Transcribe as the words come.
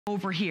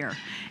over here,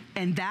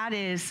 and that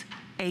is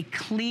a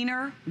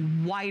cleaner,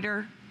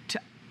 whiter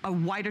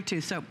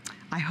tooth. So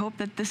I hope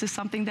that this is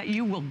something that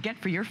you will get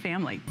for your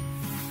family.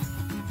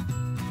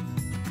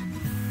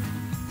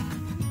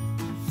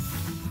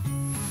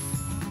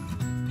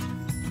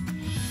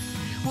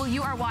 Well,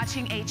 you are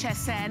watching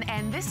HSN,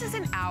 and this is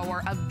an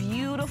hour of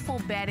beautiful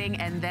bedding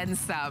and then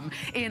some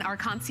in our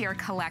concierge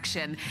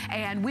collection.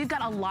 And we've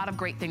got a lot of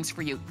great things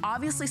for you.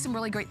 Obviously, some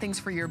really great things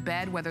for your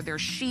bed, whether they're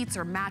sheets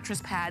or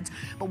mattress pads,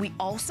 but we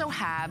also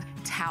have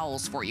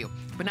towels for you.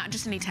 But not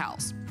just any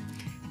towels.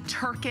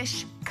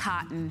 Turkish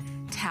cotton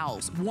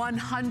towels,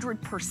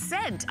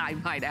 100%, I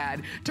might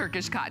add,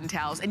 Turkish cotton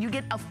towels, and you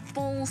get a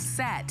full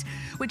set,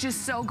 which is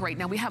so great.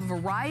 Now we have a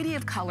variety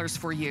of colors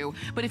for you,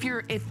 but if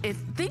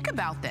think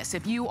about this,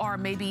 if you are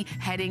maybe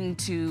heading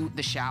to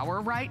the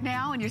shower right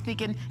now and you're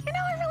thinking, you know,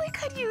 I really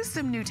could use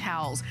some new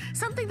towels,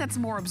 something that's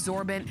more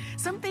absorbent,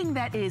 something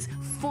that is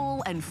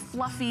full and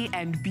fluffy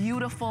and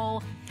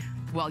beautiful.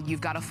 Well,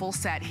 you've got a full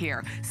set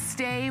here.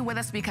 Stay with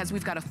us because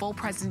we've got a full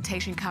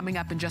presentation coming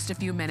up in just a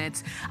few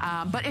minutes.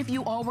 But if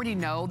you already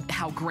know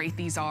how great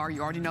these are,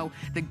 you already know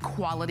the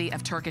quality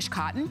of Turkish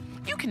cotton,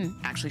 you can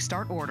actually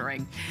start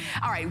ordering.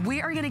 All right,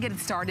 we are gonna get it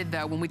started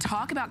though. When we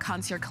talk about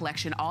Concierge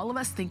Collection, all of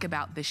us think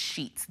about the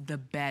sheets, the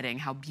bedding,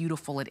 how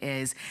beautiful it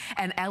is.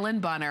 And Ellen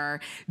Bunner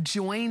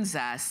joins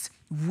us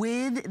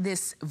with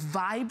this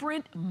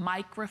vibrant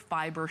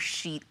microfiber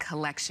sheet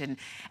collection.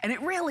 And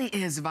it really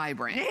is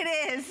vibrant.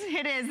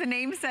 It is. The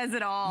name says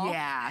it all.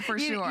 Yeah, for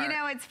sure. You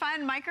know, it's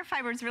fun.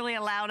 Microfibers really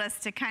allowed us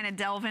to kind of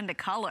delve into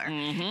color.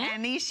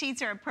 And these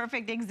sheets are a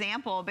perfect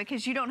example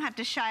because you don't have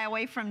to shy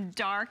away from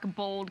dark,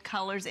 bold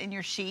colors in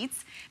your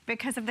sheets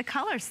because of the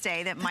color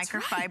stay that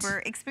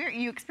microfiber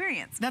you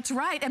experience. That's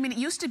right. I mean, it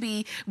used to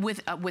be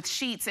with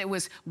sheets, it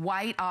was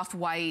white,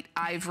 off-white,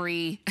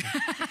 ivory,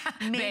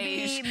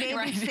 beige, maybe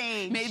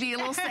right? sage. Maybe a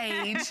little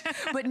sage.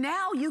 But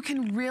now you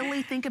can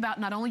really think about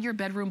not only your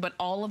bedroom, but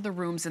all of the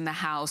rooms in the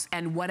house,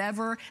 and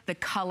whatever the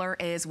color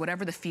is,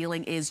 whatever the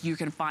feeling is, you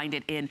can find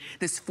it in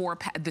this four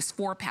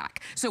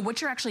pack. So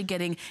what you're actually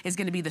getting is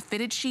gonna be the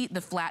fitted sheet,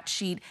 the flat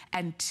sheet,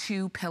 and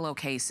 2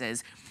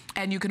 pillowcases.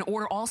 And you can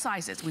order all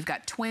sizes. We've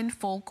got twin,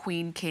 full,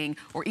 queen, king,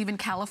 or even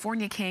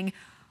California king,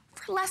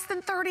 for less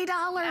than $30.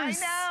 I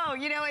know.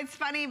 You know, it's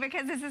funny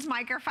because this is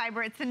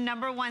microfiber. It's the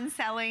 #1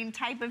 selling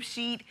type of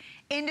sheet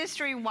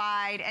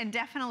industry-wide and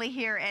definitely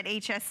here at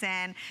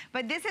HSN.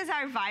 But this is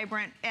our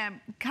vibrant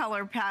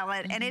color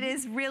palette, and it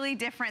is really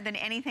different than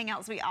anything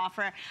else we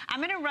offer. I'm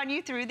going to run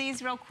you through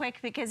these real quick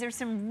because there's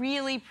some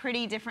really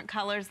pretty different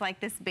colors like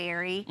this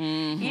berry.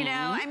 You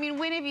know, I mean,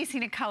 when have you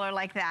seen a color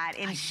like that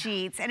in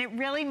sheets? And it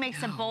really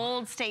makes a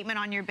bold statement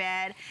on your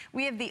bed.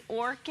 We have the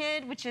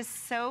orchid, which is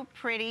so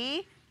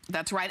pretty.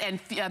 That's right, and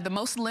the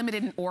most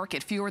limited in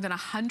orchid, fewer than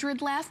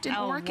 100 left in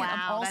orchid of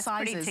all that's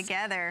sizes. Pretty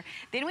together.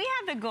 Then we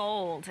have the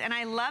gold, and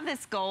I love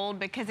this gold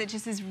because it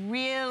just is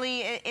really,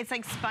 it's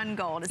like spun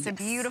gold. It's a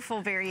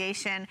beautiful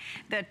variation.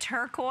 The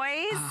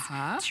turquoise,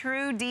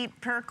 true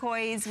deep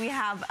turquoise. We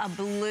have a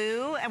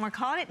blue, and we're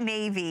calling it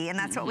navy, and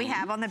that's what we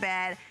have on the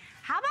bed.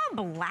 How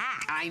about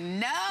black? I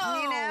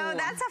know. You know,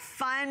 that's a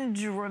fun,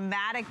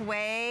 dramatic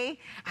way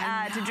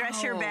to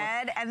dress your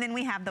bed. And then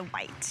we have the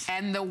white.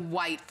 And the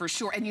white, for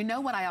sure. And you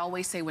know what I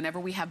always say whenever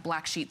we have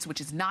black sheets,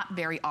 which is not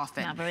very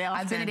often. Not very often.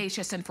 I've been at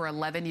HSN for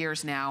 11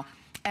 years now,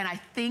 and I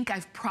think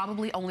I've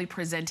probably only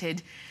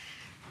presented,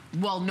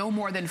 well, no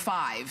more than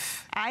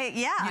 5.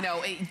 You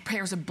know,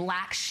 pairs of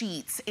black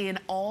sheets in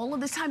all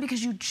of this time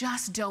because you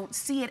just don't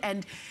see it.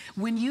 And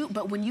when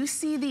you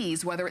see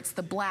these, whether it's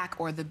the black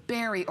or the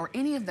berry or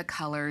any of the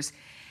colors,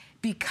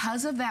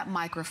 because of that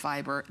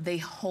microfiber, they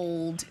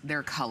hold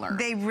their color.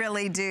 They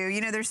really do. You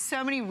know, there's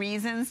so many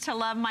reasons to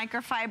love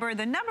microfiber.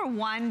 The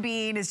 #1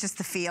 being is just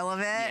the feel of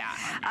it.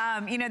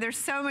 Yeah. You know, there's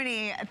so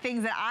many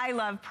things that I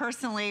love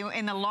personally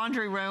in the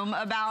laundry room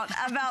about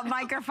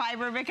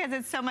microfiber because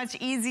it's so much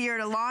easier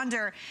to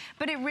launder.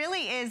 But it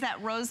really is that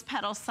rose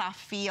petal soft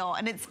feel.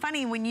 And it's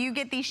funny, when you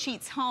get these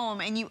sheets home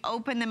and you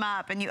open them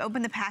up and you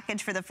open the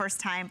package for the first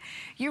time,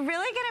 you're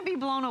really gonna be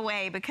blown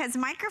away because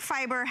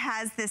microfiber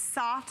has this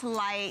soft,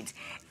 light,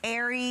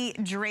 airy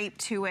drape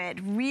to it.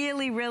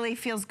 Really, really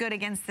feels good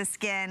against the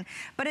skin.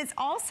 But it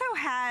also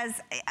has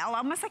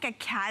almost like a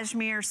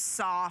cashmere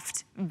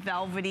soft,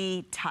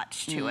 velvety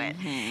touch to it.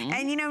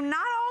 And you know, not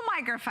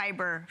all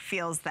microfiber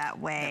feels that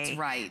way. That's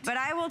right. But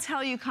I will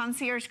tell you,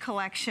 Concierge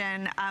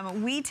Collection,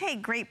 we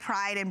take great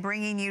pride in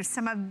bringing you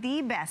some of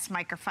the best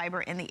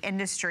microfiber in the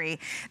industry.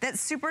 That's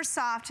super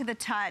soft to the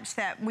touch,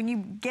 that when you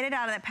get it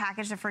out of that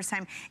package the first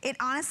time, it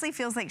honestly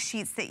feels like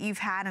sheets that you've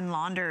had and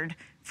laundered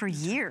for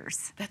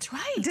years. That's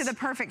right. To the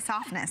perfect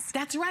softness.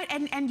 That's right,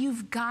 and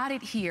you've got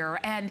it here.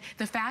 And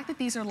the fact that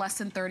these are less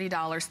than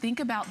 $30, think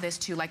about this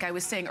too. Like I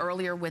was saying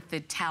earlier with the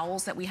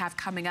towels that we have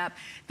coming up,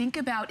 think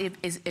about if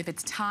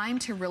it's time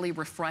to really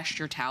refresh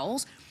your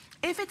towels,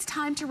 if it's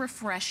time to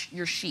refresh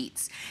your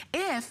sheets,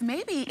 if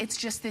maybe it's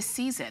just this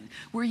season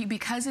where you,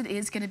 because it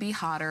is gonna be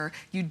hotter,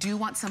 you do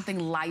want something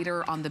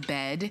lighter on the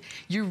bed,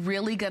 you're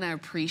really gonna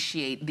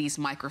appreciate these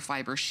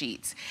microfiber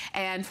sheets.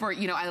 And for,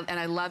 you know,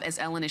 I love, as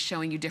Ellen is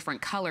showing you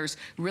different colors,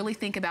 really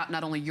think about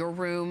not only your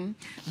room,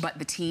 but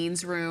the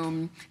teens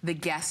room, the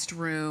guest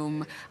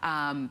room,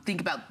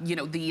 think about, you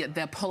know,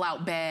 the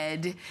pull-out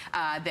bed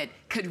that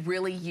could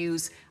really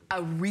use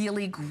a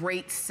really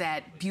great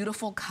set,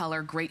 beautiful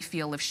color, great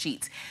feel of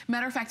sheets.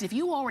 Matter of fact, if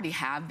you already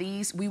have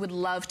these, we would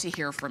love to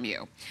hear from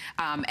you.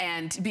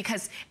 And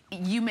because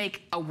you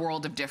make a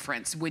world of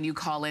difference when you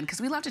call in,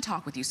 because we love to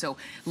talk with you. So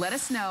let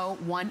us know,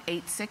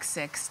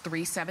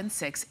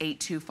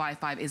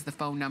 1-866-376-8255 is the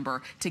phone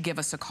number to give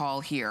us a call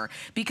here.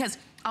 Because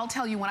I'll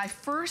tell you, when I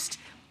first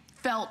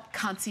felt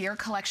Concierge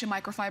Collection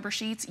microfiber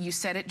sheets, you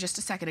said it just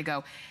a second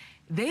ago,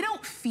 they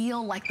don't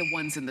feel like the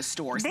ones in the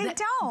stores. They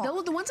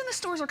don't. The ones in the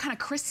stores are kind of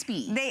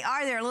crispy. They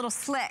are. They're a little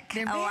slick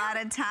a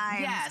lot of times.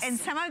 Yes. And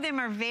some of them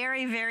are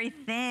very, very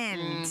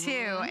thin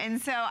too.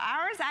 And so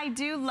ours, I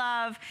do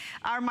love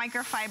our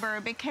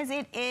microfiber because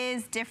it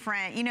is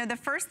different. You know, the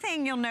first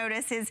thing you'll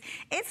notice is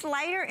it's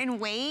lighter in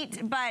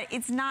weight, but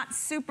it's not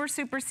super,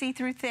 super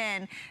see-through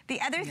thin. The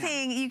other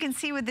thing you can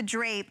see with the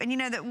drape, and you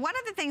know that one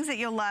of the things that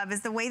you'll love is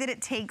the way that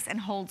it takes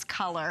and holds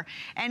color.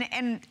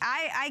 And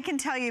I can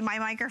tell you my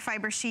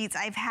microfiber sheets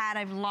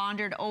I've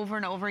laundered over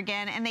and over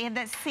again, and they have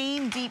that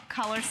same deep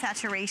color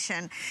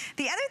saturation.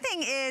 The other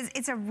thing is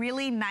it's a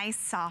really nice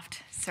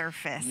soft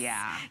surface.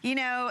 Yeah. You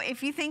know,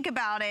 if you think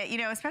about it, you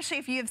know, especially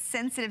if you have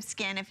sensitive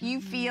skin, if you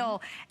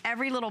feel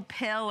every little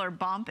pill or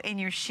bump in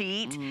your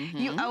sheet,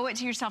 you owe it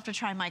to yourself to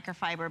try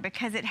microfiber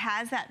because it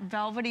has that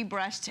velvety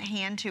brushed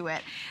hand to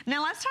it.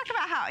 Now let's talk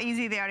about how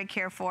easy they are to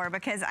care for,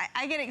 because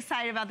I get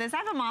excited about this. I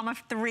have a mom of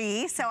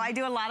 3, so I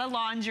do a lot of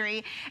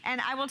laundry,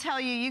 and I will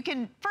tell you, you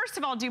can first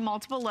of all do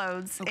multiple loads,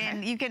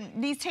 and you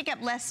can, these take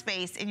up less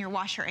space in your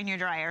washer and your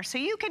dryer, so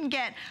you can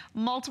get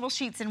multiple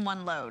sheets in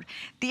one load.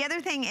 The other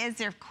thing is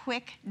they're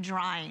quick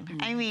drying.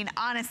 I mean,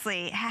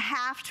 honestly,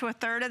 half to a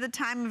third of the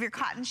time of your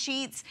cotton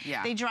sheets,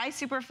 they dry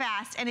super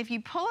fast, and if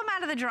you pull them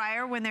out of the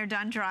dryer when they're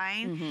done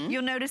drying,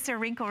 you'll notice they're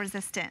wrinkle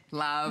resistant.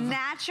 Love.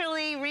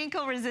 Naturally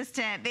wrinkle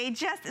resistant.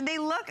 They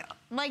look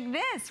like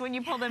this when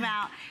you pull them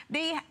out.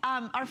 They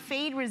are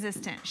fade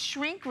resistant,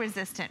 shrink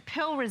resistant,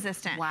 pill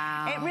resistant.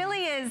 Wow. It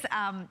really is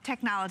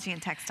technology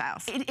and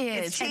textiles. It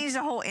is. It's changed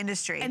the whole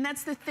industry. And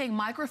that's the thing.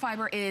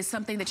 Microfiber is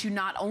something that you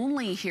not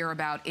only hear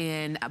about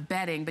in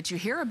bedding, but you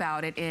hear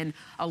about it in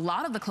a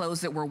lot of the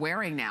clothes that we're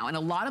wearing now, and a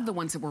lot of the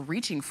ones that we're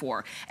reaching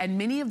for. And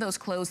many of those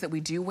clothes that we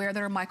do wear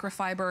that are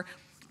microfiber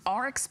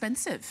are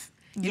expensive.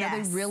 You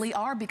know, they really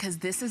are, because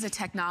this is a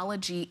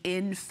technology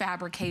in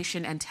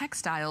fabrication and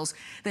textiles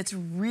that's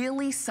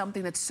really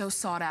something that's so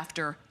sought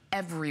after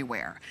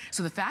everywhere.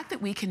 So the fact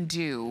that we can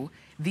do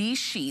these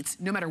sheets,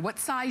 no matter what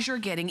size you're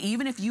getting,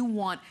 even if you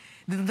want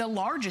the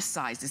largest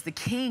sizes, the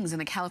Kings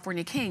and the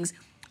California Kings,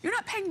 you're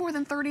not paying more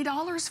than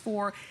 $30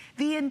 for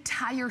the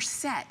entire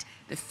set.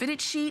 The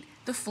fitted sheet,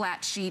 the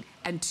flat sheet,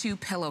 and 2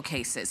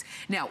 pillowcases.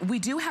 Now, we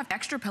do have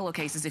extra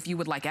pillowcases if you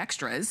would like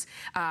extras.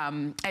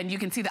 And you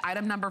can see the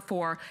item number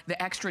for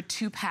the extra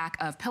 2-pack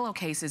of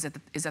pillowcases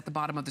is at the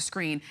bottom of the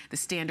screen, the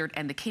standard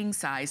and the king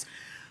size.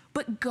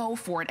 But go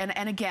for it.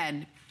 And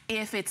again,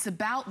 if it's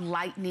about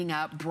lightening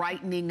up,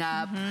 brightening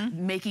up,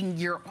 making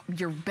your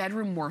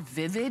bedroom more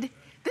vivid,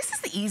 this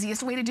is the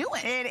easiest way to do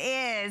it. It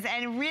is,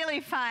 and really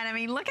fun. I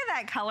mean, look at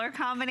that color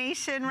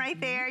combination right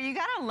there. You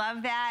gotta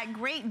love that.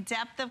 Great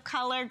depth of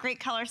color, great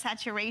color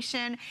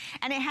saturation,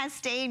 and it has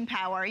staying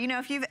power. You know,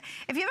 if you've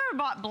ever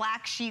bought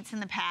black sheets in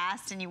the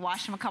past and you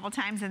wash them a couple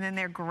times and then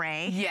they're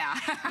gray. Yeah.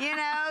 You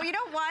know, you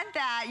don't want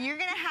that. You're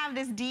gonna have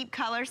this deep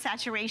color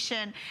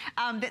saturation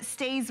that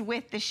stays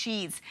with the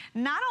sheets.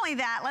 Not only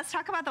that, let's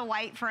talk about the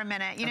white for a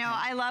minute. You know,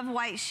 I love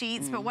white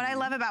sheets, but what I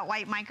love about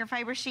white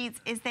microfiber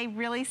sheets is they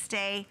really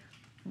stay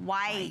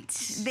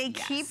white. They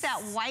keep that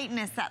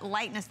whiteness, that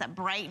lightness, that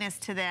brightness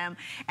to them.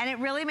 And it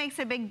really makes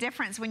a big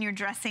difference when you're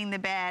dressing the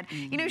bed.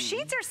 You know,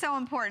 sheets are so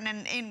important,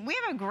 and we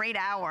have a great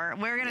hour.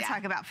 We're gonna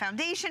talk about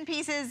foundation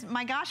pieces.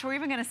 My gosh, we're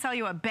even gonna sell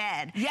you a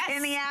bed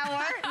in the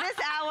hour, this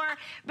hour.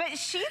 But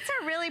sheets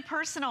are really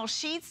personal.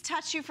 Sheets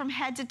touch you from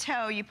head to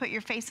toe. You put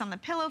your face on the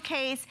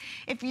pillowcase.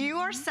 If you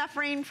are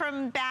suffering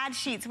from bad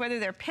sheets, whether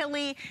they're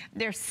pilly,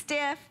 they're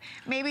stiff,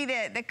 maybe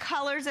the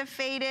colors have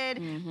faded,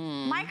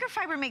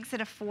 microfiber makes it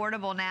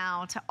affordable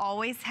now to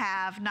always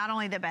have not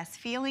only the best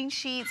feeling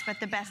sheets, but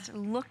the best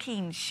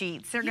looking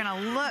sheets. They're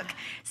gonna look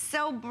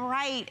so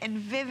bright and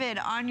vivid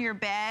on your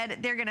bed.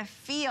 They're gonna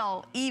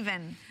feel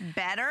even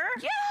better.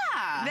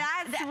 Yeah.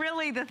 That's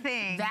really the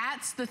thing.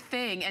 That's the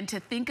thing. And to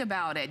think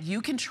about it,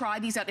 you can try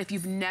these out if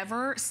you've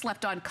never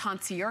slept on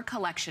Concierge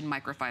Collection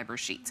microfiber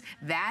sheets.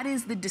 That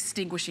is the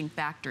distinguishing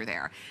factor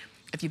there.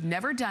 If you've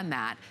never done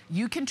that,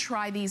 you can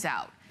try these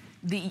out.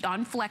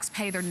 on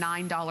FlexPay, they're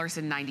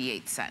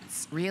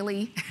 $9.98.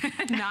 Really?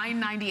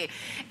 $9.98.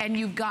 And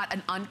you've got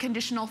an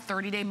unconditional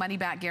 30-day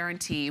money-back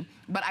guarantee,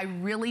 but I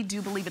really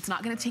do believe it's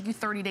not gonna take you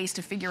 30 days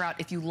to figure out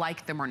if you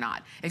like them or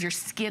not, if your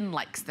skin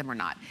likes them or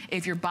not,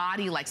 if your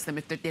body likes them,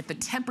 if the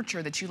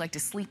temperature that you like to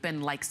sleep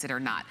in likes it or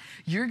not.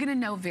 You're gonna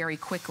know very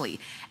quickly.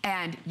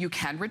 And you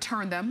can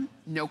return them,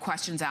 no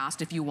questions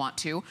asked if you want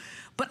to,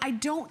 but I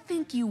don't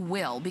think you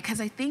will,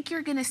 because I think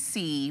you're gonna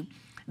see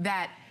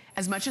that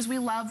as much as we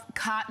love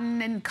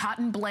cotton and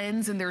cotton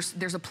blends, and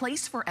there's a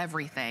place for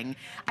everything,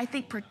 I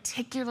think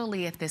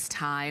particularly at this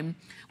time,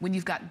 when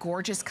you've got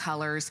gorgeous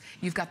colors,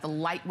 you've got the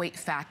lightweight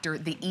factor,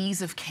 the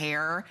ease of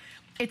care,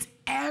 it's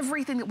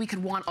everything that we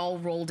could want all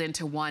rolled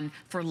into one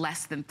for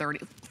less than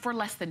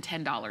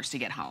 $10 to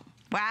get home.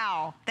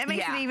 Wow, that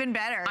makes it even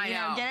better. I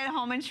know. Get it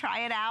home and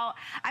try it out.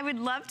 I would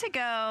love to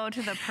go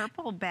to the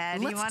purple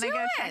bed. Let's you want to do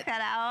go it. check that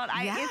out?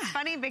 It's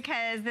funny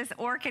because this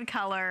orchid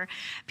color,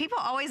 people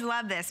always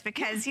love this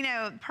because, you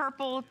know,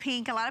 purple,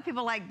 pink, a lot of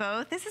people like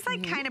both. This is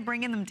like kind of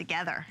bringing them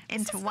together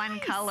into one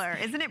color.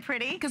 Isn't it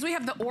pretty? Because we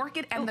have the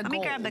orchid and the gold.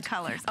 Let me grab the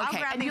colors. Okay, I'll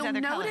grab and these other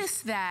you'll colors.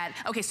 notice that,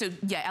 okay, so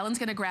yeah, Ellen's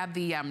gonna grab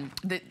the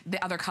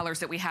other colors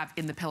that we have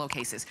in the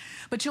pillowcases.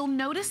 But you'll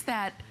notice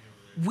that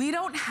we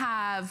don't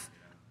have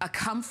a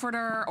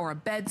comforter or a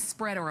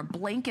bedspread or a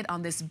blanket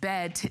on this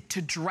bed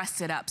to dress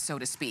it up, so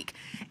to speak.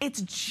 It's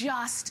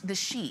just the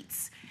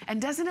sheets.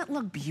 And doesn't it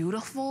look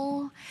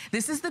beautiful?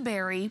 This is the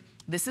berry,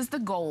 this is the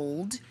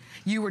gold.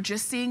 You were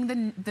just seeing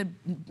the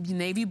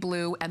navy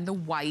blue and the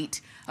white.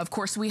 Of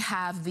course, we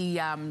have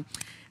the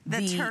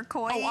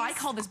turquoise. Oh, I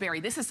call this berry.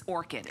 This is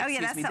orchid. Oh,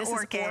 yeah, that's the this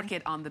orchid. Is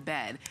orchid on the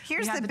bed.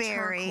 Here's we have the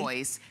berry.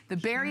 Turquoise. The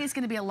berry is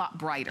going to be a lot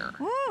brighter.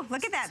 Ooh,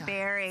 look at that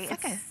berry.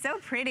 It's so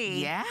pretty.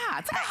 Yeah,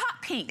 it's like a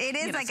hot pink. It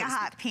is like a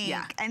hot pink.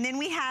 Yeah. And then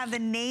we have the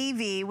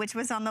navy, which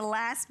was on the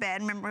last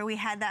bed. Remember, we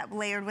had that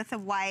layered with the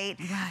white.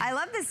 Right. I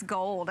love this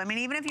gold. I mean,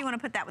 even if you want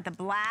to put that with the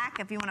black,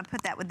 if you want to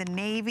put that with the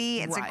navy,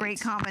 it's a great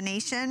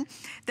combination.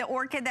 The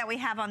orchid that we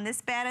have on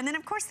this bed, and then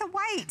of course the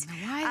white.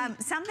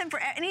 Something for,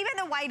 and even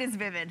the white is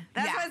vivid.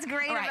 That's what's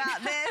great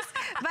about this.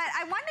 But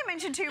I wanted to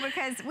mention too,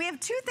 because we have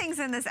two things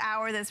in this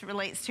hour this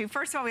relates to.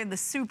 First of all, we have the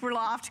Super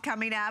Loft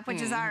coming up,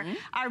 which is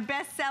our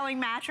best-selling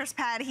mattress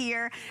pad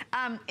here.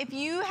 If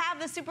you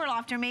have the Super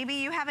Loft, or maybe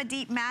you have a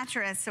deep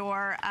mattress,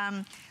 or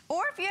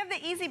if you have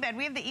the Easy Bed,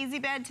 we have the Easy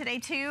Bed today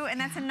too, and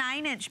that's a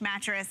 9-inch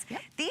mattress.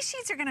 These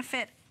sheets are gonna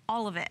fit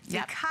all of it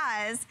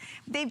because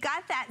they've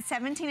got that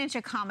 17-inch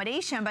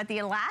accommodation, but the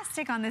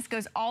elastic on this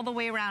goes all the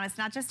way around. It's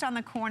not just on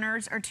the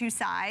corners or two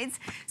sides.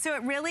 So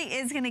it really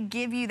is gonna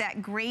give you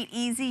that great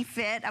easy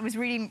fit. I was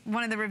reading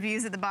one of the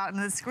reviews at the bottom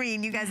of the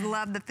screen. You guys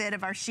love the fit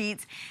of our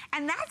sheets.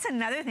 And that's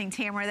another thing,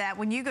 Tamara, that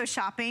when you go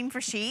shopping for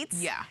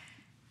sheets,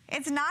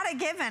 it's not a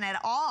given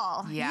at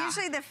all.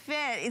 Usually the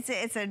fit,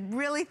 it's a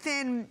really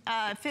thin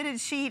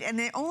fitted sheet, and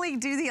they only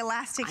do the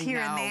elastic here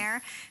and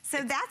there. So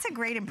that's a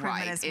great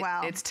improvement as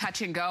well. It's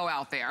touch and go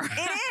out there.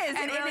 It is.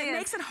 And it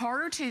makes it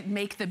harder to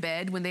make the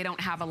bed when they don't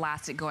have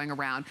elastic going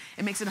around.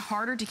 It makes it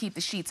harder to keep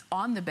the sheets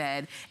on the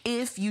bed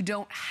if you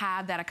don't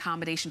have that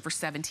accommodation for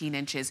 17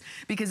 inches.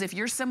 Because if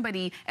you're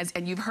somebody,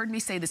 and you've heard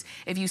me say this,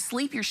 if you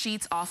sleep your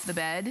sheets off the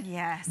bed,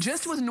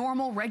 just with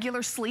normal,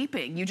 regular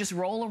sleeping, you just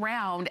roll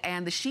around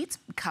and the sheets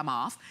come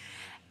off,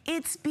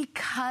 it's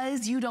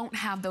because you don't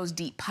have those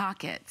deep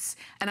pockets.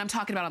 And I'm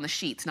talking about on the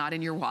sheets, not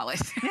in your wallet.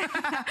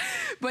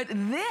 But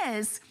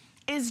this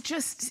is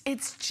just,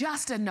 it's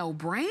just a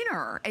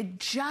no-brainer. It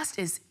just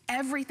is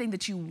everything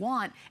that you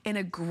want in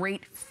a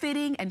great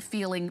fitting and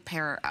feeling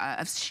pair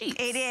of sheets.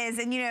 It is,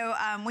 and you know,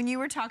 when you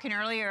were talking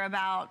earlier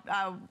about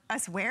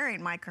us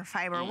wearing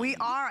microfiber, we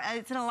are,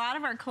 it's in a lot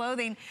of our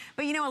clothing,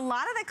 but you know, a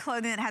lot of the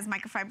clothing that has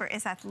microfiber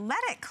is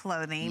athletic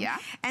clothing.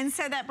 And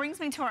so that brings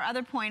me to our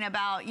other point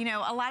about, you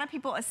know, a lot of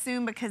people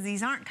assume because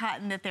these aren't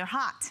cotton that they're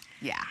hot.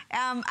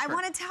 I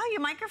want to tell you,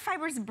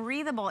 microfiber is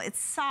breathable, it's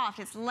soft,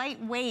 it's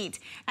lightweight,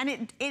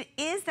 and it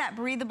is that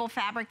breathable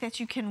fabric that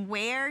you can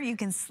wear, you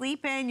can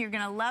sleep in, you're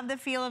gonna love the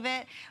feel of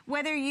it.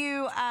 Whether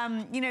you,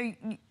 you know,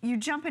 you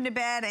jump into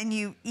bed and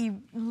you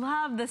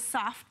love the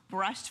soft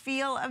brushed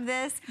feel of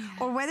this,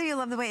 or whether you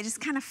love the way it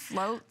just kind of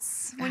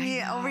floats when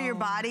over your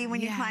body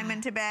when you climb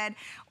into bed,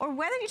 or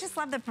whether you just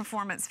love the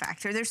performance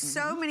factor. There's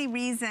so many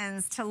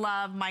reasons to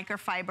love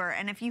microfiber,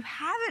 and if you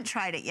haven't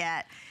tried it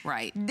yet,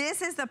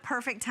 this is the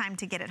perfect time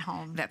to get it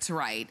home. That's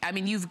right. I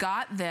mean, you've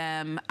got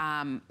them,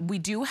 we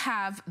do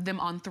have them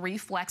on 3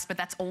 flex, but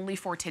that's only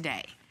for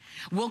today.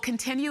 We'll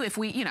continue if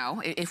we, you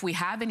know, if we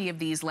have any of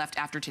these left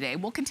after today,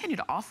 we'll continue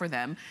to offer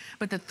them,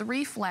 but the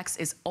 3 flex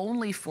is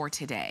only for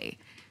today.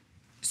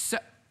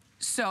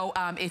 So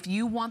if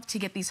you want to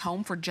get these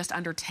home for just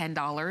under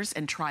 $10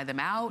 and try them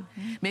out,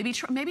 maybe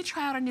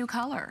try out a new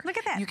color. Look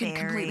at that. You can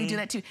completely do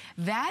that too.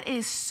 That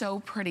is so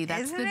pretty.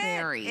 That's Isn't the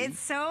berry. It's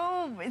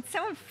so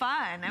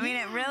fun. I mean,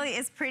 it really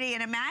is pretty.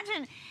 And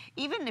imagine,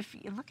 even if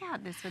you look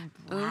at this with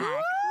black.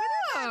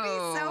 Wouldn't that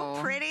be so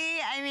pretty?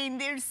 I I mean,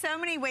 there's so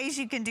many ways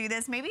you can do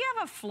this. Maybe you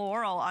have a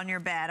floral on your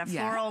bed, a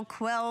floral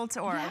quilt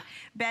or a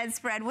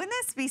bedspread. Wouldn't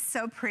this be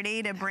so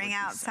pretty to bring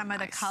out some of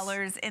the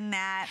colors in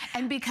that?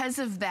 And because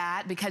of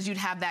that, because you'd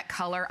have that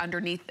color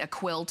underneath a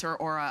quilt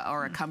or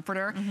a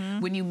comforter,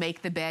 when you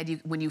make the bed,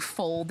 when you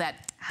fold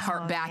that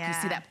part back,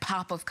 you see that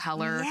pop of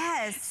color.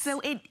 Yes.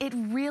 So it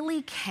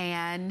really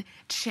can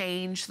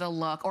change the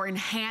look or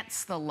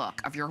enhance the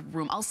look of your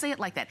room. I'll say it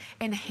like that,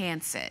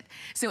 enhance it.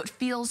 So it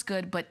feels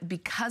good, but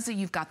because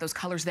you've got those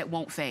colors that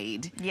won't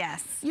fade,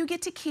 yes, you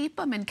get to keep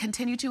them and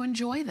continue to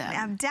enjoy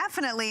them.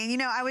 Definitely. And you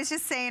know, I was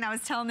just saying, I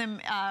was telling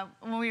them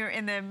when we were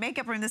in the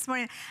makeup room this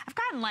morning, I've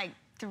gotten like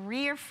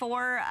 3 or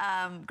 4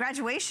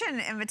 graduation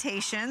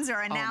invitations or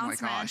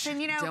announcements. Oh my gosh.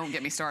 And you know, don't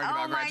get me started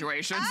about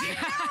graduations. I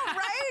know,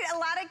 right? A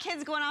lot of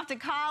kids going off to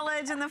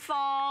college in the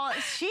fall.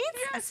 Sheets,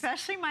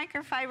 especially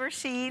microfiber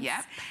sheets.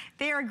 Yep.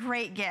 They're a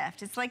great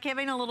gift. It's like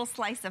giving a little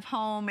slice of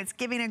home. It's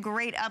giving a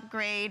great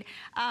upgrade.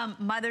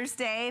 Mother's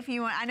Day, if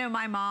you want. I know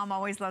my mom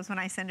always loves when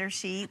I send her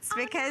sheets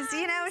because,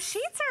 you know,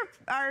 sheets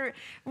are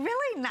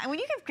really nice. When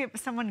you give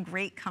someone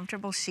great,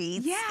 comfortable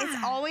sheets,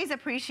 it's always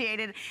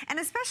appreciated. And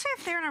especially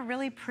if they're in a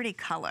really pretty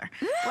color.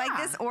 Like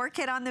this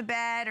orchid on the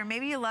bed, or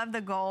maybe you love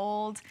the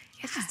gold.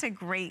 It's just a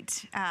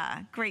great,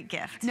 great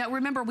gift. Now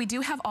remember, we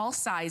do have all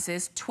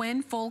sizes: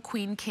 twin, full,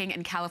 queen, king,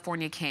 and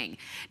California king.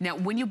 Now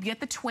when you get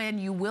the twin,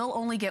 you will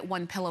only get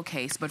 1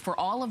 pillowcase, but for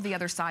all of the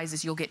other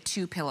sizes, you'll get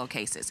 2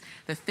 pillowcases.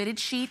 The fitted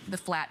sheet, the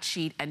flat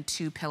sheet, and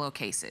 2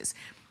 pillowcases.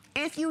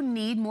 If you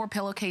need more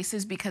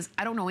pillowcases, because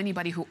I don't know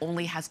anybody who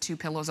only has 2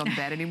 pillows on the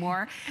bed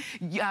anymore,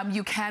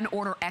 you can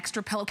order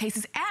extra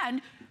pillowcases,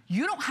 and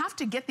you don't have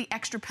to get the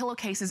extra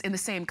pillowcases in the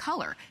same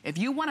color. If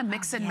you want to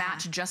mix and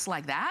match just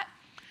like that,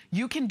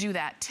 you can do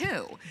that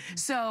too.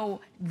 So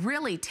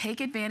really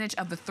take advantage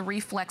of the 3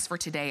 flex for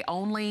today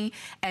only,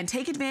 and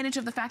take advantage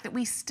of the fact that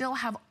we still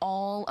have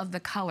all of the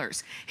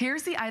colors.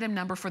 Here's the item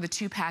number for the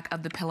 2-pack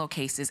of the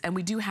pillowcases, and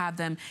we do have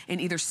them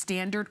in either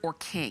standard or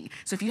king.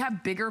 So if you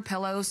have bigger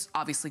pillows,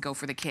 obviously go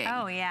for the king.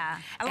 Oh yeah.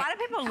 A lot of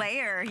people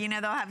layer, you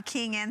know, they'll have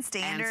king and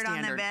standard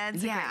on their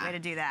beds. It's a great way to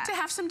do that. To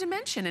have some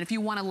dimension, and if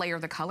you want to layer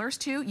the colors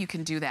too, you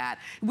can do that.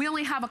 We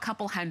only have a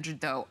couple hundred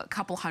though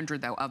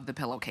of the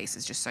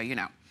pillowcases, just so you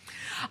know.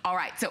 All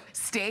right, so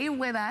stay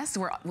with us.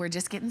 We're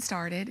just getting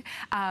started.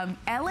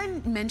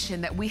 Ellen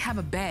mentioned that we have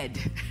a bed,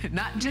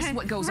 not just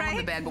what goes on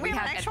the bed, but we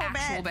have an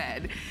actual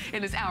bed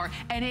in this hour,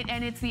 and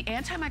it's the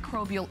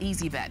Antimicrobial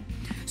Easy Bed.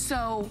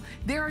 So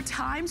there are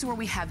times where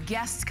we have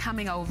guests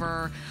coming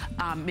over,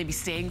 maybe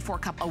staying for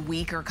a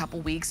week or a couple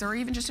weeks, or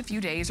even just a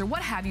few days, or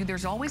what have you.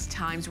 There's always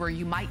times where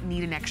you might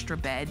need an extra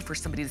bed for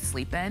somebody to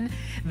sleep in.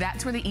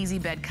 That's where the Easy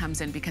Bed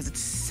comes in, because it's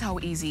so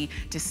easy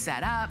to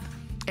set up.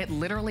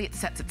 It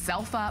sets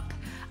itself up.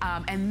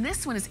 And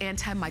this one is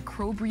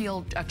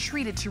antimicrobial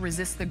treated to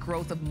resist the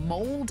growth of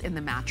mold in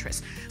the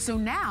mattress. So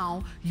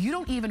now you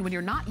don't even, when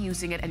you're not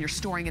using it and you're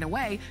storing it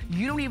away,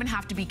 you don't even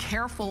have to be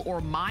careful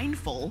or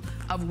mindful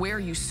of where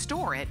you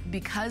store it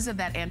because of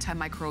that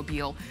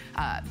antimicrobial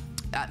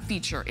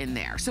feature in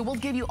there. So we'll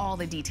give you all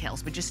the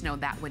details, but just know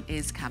that one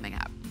is coming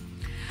up.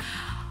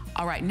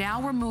 All right, now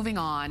we're moving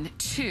on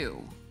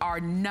to our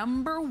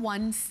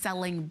 #1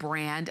 selling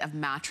brand of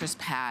mattress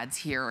pads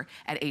here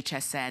at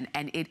HSN,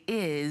 and it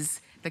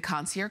is the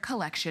Concierge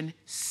Collection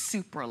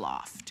Super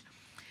Loft.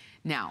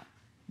 Now,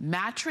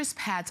 mattress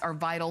pads are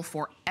vital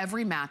for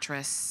every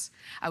mattress.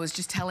 I was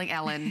just telling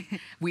Ellen,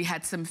 we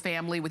had some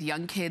family with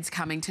young kids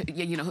coming to,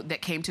 you know,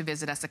 that came to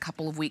visit us a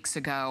couple of weeks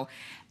ago.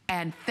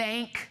 And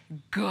thank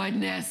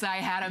goodness I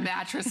had a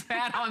mattress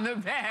pad on the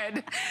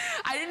bed.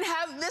 I didn't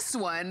have this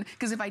one,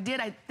 because if I did,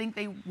 I think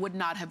they would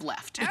not have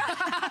left.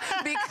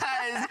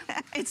 Because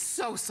it's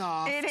so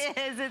soft. It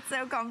is, it's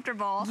so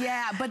comfortable.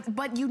 Yeah,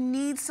 but you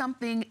need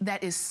something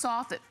that is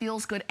soft, that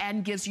feels good,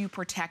 and gives you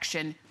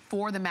protection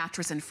for the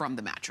mattress and from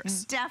the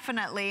mattress.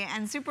 Definitely,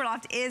 and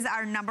Superloft is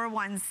our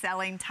 #1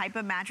 selling type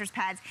of mattress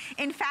pads.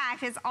 In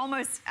fact, it's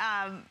almost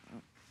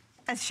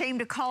ashamed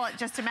to call it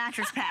just a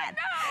mattress pad,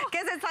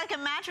 because it's like a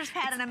mattress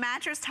pad and a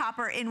mattress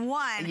topper in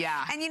one.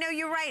 Yeah. And you know,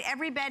 you're right,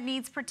 every bed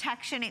needs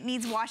protection, it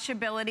needs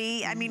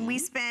washability. I mean, we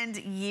spend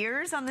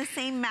years on the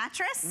same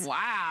mattress.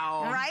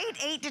 Wow. Right?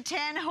 8 to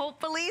 10,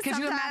 hopefully,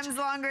 sometimes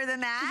longer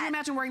than that. Could you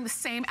imagine wearing the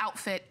same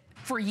outfit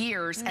for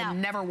years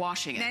and never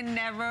washing it? And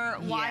never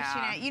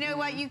washing it. You know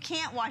what? You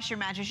can't wash your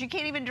mattress. You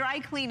can't even dry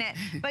clean it,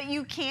 but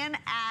you can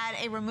add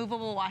a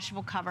removable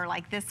washable cover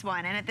like this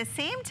one. And at the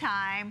same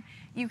time,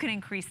 you can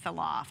increase the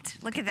loft.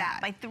 Look at that,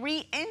 by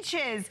 3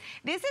 inches.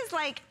 This is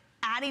like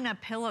adding a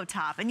pillow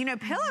top. And you know,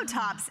 pillow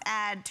tops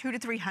add $200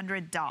 to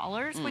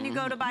 $300 when you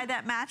go to buy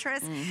that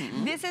mattress.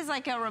 This is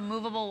like a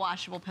removable,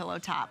 washable pillow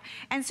top.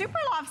 And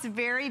Superloft's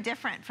very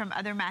different from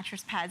other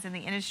mattress pads in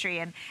the industry.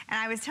 And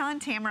I was telling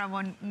Tamara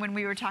when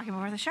we were talking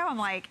before the show, I'm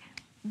like,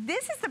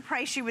 this is the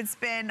price you would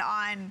spend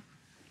on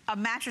a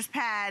mattress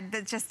pad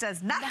that just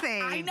does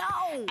nothing. I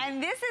know.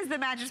 And this is the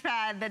mattress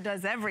pad that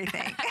does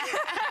everything.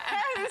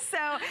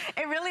 So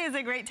it really is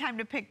a great time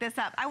to pick this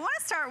up. I want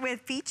to start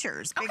with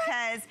features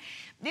because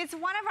it's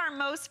one of our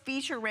most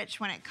feature-rich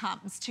when it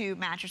comes to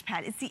mattress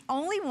pad. It's the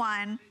only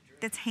one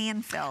that's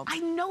hand-filled. I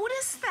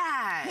noticed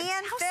that.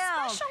 Hand-filled.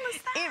 How special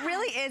is that? It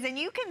really is, and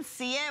you can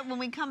see it when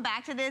we come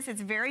back to this. It's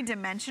very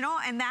dimensional,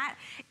 and that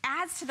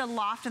adds to the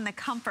loft and the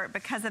comfort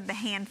because of the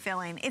hand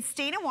filling. It's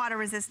stain and water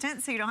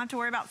resistant, so you don't have to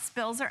worry about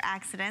spills or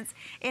accidents.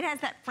 It has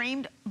that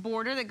framed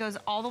border that goes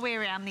all the way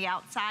around the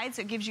outside,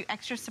 so it gives you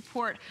extra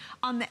support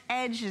on the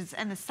edges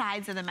and the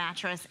sides of the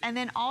mattress. And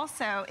then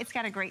also, it's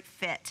got a great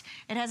fit.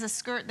 It has a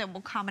skirt that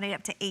will accommodate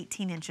up to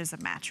 18 inches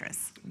of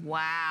mattress.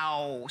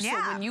 Wow.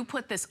 Yeah. So when you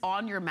put this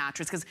on your mattress,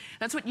 because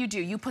that's what you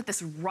do, you put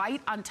this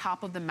right on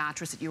top of the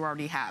mattress that you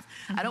already have.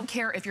 I don't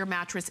care if your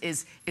mattress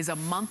is a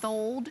month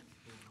old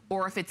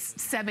or if it's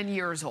 7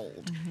 years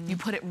old. You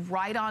put it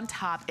right on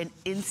top and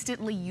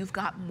instantly you've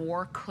got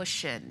more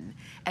cushion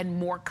and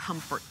more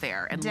comfort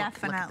there. And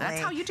Definitely. Look, that's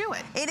how you do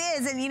it. It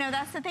is, and you know,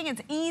 that's the thing,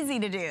 it's easy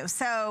to do.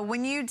 So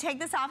when you take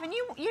this off, and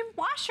you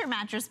wash your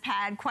mattress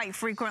pad quite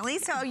frequently,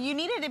 so you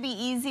need it to be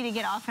easy to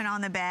get off and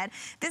on the bed.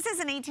 This is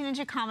an 18-inch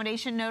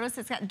accommodation. Notice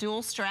it's got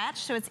dual stretch,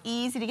 so it's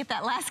easy to get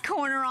that last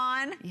corner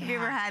on. Yeah. Have you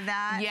ever had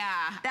that?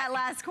 Yeah. That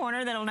last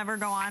corner that'll never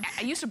go on.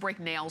 I used to break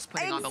nails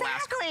putting on the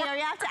last Exactly,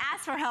 you have to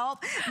ask for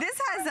help. This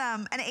has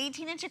an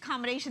 18-inch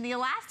accommodation. The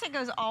elastic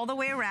goes all the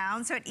way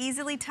around, so it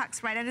easily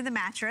tucks right under the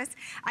mattress.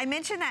 I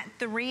mentioned that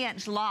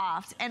 3-inch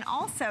loft and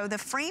also the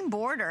frame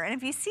border. And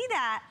if you see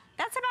that,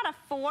 that's about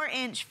a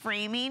 4-inch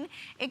framing.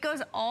 It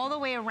goes all the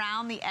way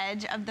around the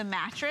edge of the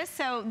mattress.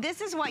 So this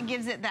is what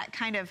gives it that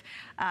kind of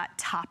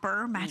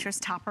mattress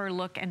topper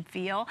look and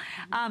feel.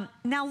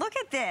 Now look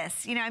at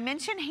this. You know, I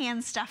mentioned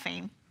hand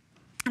stuffing.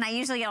 And I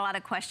usually get a lot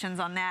of questions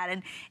on that.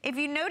 And if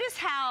you notice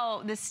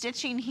how the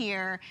stitching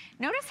here,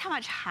 notice how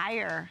much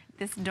higher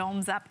this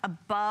domes up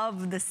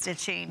above the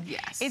stitching.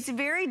 Yes. It's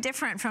very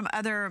different from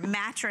other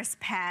mattress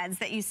pads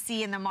that you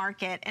see in the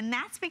market. And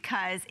that's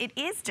because it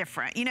is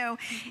different. You know,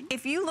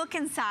 if you look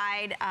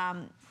inside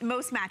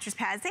most mattress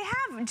pads, they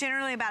have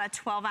generally about a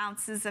 12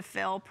 ounces of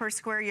fill per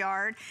square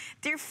yard.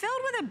 They're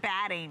filled with a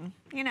batting.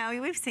 You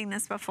know, we've seen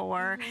this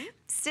before.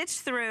 Stitched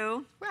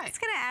through. Right. It's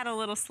gonna add a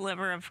little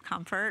sliver of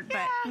comfort,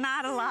 but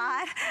not a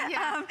lot.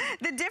 Yeah.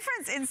 The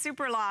difference in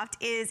Superloft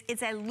is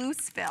it's a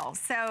loose fill.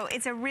 So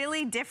it's a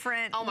really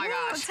different Oh my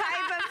gosh. type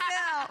of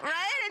fill,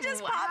 right? It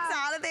just pops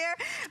out of there.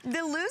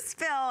 The loose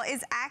fill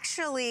is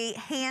actually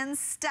hand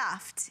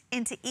stuffed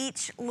into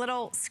each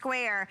little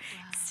square,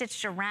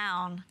 stitched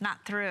around,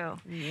 not through.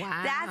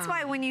 Wow. That's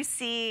why when you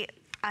see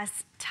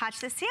us touch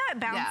this, see how it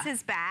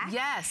bounces back?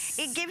 Yes.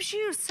 It gives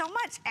you so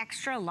much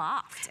extra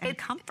loft and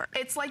comfort.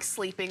 It's like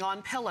sleeping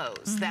on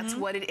pillows. That's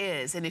what it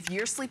is. And if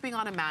you're sleeping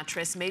on a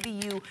mattress, maybe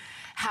you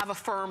have a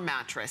firm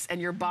mattress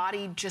and your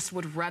body just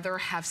would rather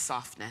have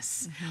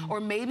softness. Or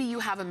maybe you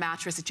have a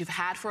mattress that you've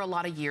had for a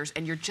lot of years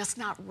and you're just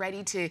not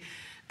ready to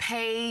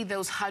pay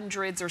those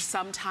hundreds or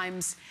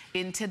sometimes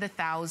into the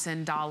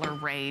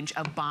 $1,000 range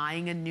of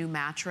buying a new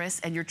mattress,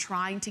 and you're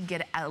trying to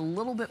get a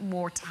little bit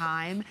more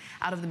time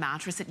out of the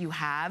mattress that you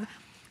have.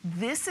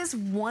 This is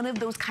one of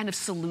those kind of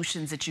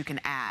solutions that you can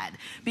add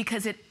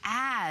because it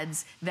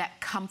adds that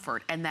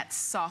comfort and that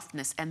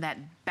softness and that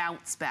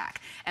bounce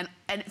back. And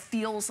it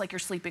feels like you're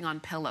sleeping on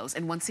pillows.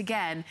 And once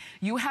again,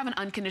 you have an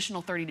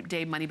unconditional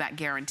 30-day money-back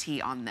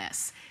guarantee on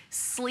this.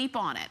 Sleep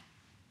on it.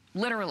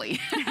 Literally.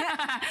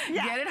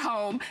 Get it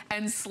home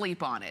and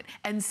sleep on it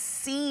and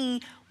see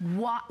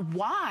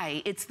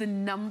why it's the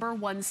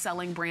 #1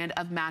 selling brand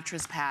of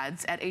mattress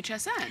pads at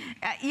HSN.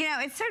 You know,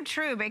 it's so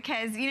true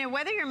because, you know,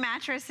 whether your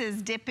mattress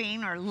is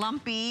dipping or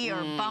lumpy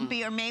or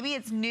bumpy or maybe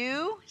it's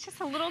new, it's just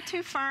a little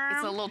too firm.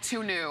 It's a little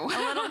too new.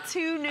 A little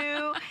too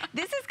new.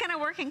 This is going to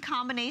work in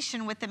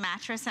combination with the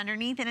mattress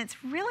underneath, and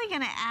it's really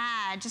going to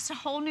add just a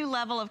whole new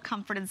level of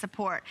comfort and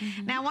support.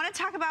 Now, I want to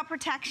talk about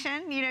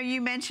protection. You know, you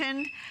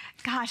mentioned,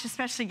 gosh,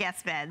 especially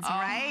guest beds,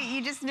 right?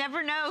 You just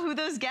never know who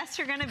those guests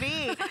are going to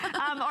be.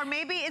 Or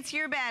maybe it's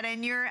your bed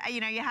and you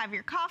have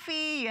your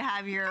coffee, you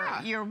have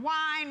your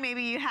wine,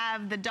 maybe you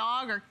have the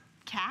dog or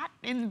cat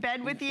in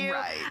bed with you,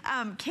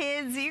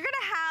 kids, you're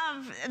gonna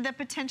have the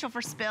potential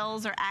for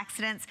spills or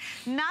accidents.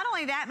 Not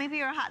only that, maybe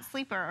you're a hot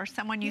sleeper or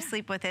someone you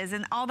sleep with is,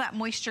 and all that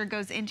moisture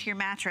goes into your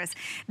mattress.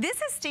 This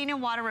is stain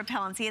and water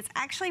repellency. It's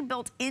actually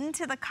built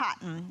into the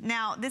cotton.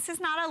 Now, this is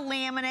not a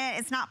laminate,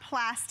 it's not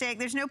plastic.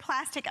 There's no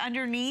plastic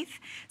underneath,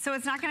 so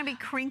it's not gonna be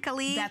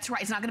crinkly. That's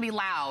right, it's not gonna be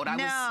loud.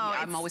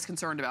 I'm always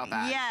concerned about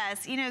that.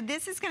 Yes, you know,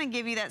 this is gonna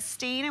give you that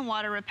stain and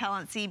water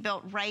repellency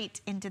built right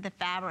into the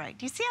fabric.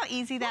 Do you see how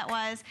easy that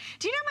was?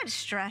 Do you know how much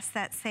stress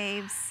that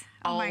saves?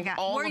 Oh my God.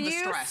 All Were of the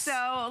you stress.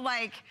 so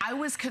like... I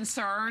was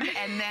concerned,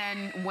 and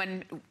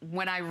then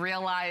when I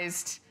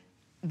realized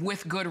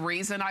with good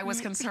reason I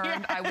was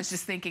concerned, I was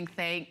just thinking,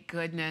 thank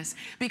goodness.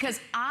 Because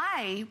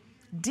I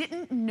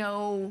didn't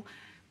know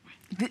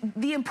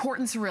the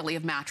importance really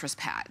of mattress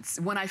pads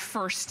when I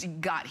first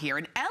got here.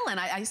 And Ellen,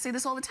 I say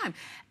this all the time,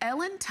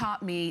 Ellen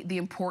taught me the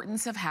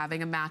importance of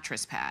having a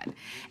mattress pad.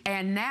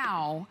 And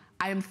now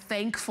I am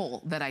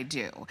thankful that I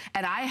do.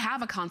 And I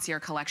have a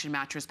Concierge Collection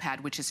mattress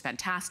pad, which is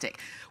fantastic.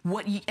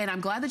 And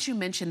I'm glad that you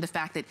mentioned the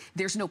fact that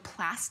there's no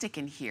plastic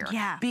in here.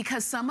 Yeah.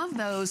 Because some of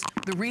those,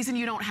 the reason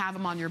you don't have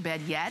them on your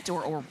bed yet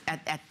or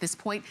at this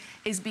point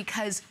is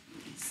because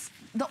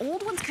the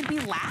old ones can be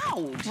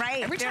loud.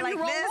 Right. Every time you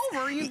roll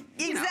over, you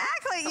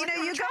exactly.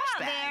 know, You go out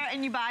bag. there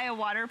and you buy a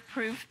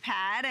waterproof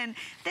pad, and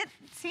that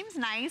seems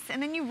nice,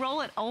 and then you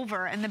roll it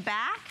over, and the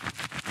back,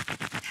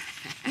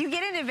 you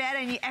get into bed,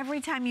 and every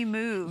time you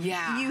move,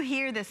 you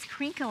hear this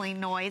crinkling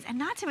noise, and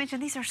not to mention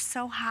these are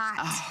so hot.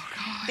 Oh,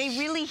 gosh. They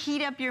really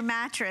heat up your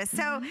mattress.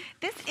 So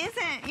this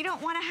isn't, you don't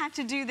want to have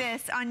to do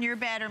this on your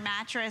bed or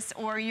mattress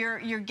or your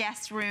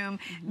guest room.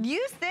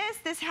 Use this.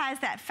 This has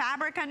that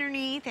fabric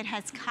underneath. It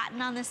has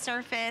cotton on the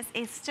surface.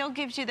 It still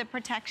gives you the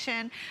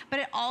protection, but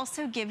it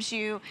also gives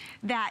you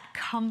that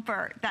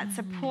comfort, that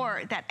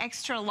support, that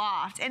extra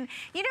loft. And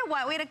you know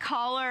what? We had a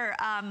caller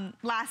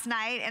last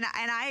night, and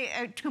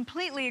I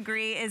completely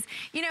agree, is,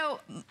 you know,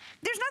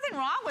 there's nothing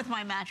wrong with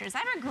my mattress. I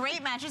have a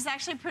great mattress,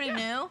 actually pretty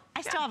new.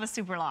 I still have a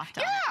super loft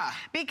on it.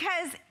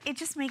 Because it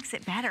just makes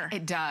it better.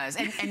 It does.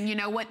 And you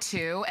know what,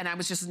 too? And I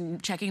was just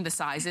checking the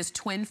sizes.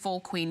 Twin, full,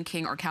 queen,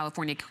 king, or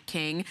California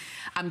king.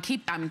 I'm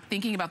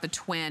thinking about the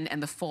twin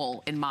and the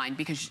full in mind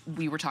because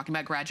we were talking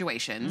about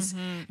graduations,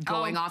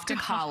 going off to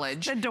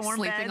college,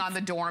 sleeping on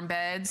the dorm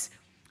beds.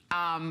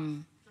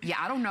 Yeah,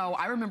 I don't know.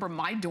 I remember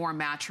my dorm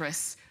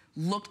mattress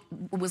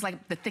was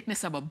like the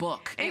thickness of a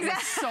book. It was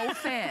so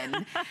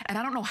thin. And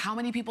I don't know how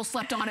many people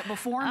slept on it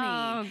before me.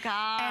 Oh,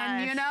 gosh.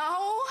 And you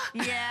know?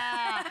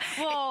 Yeah.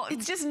 Well,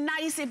 it's just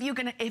nice if you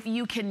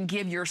can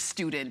give your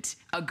student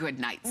a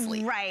good night's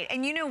sleep. Right.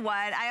 And you know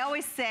what? I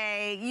always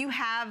say you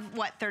have,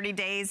 30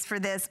 days for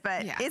this,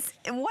 but it's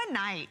one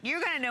night.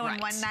 You're going to know in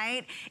one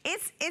night.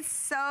 It's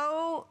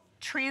so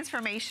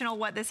transformational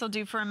what this will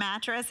do for a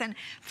mattress. And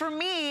for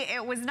me,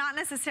 it was not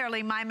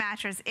necessarily my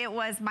mattress, it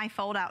was my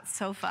fold-out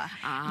sofa.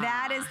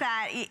 That is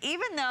that,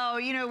 even though,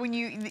 you know, when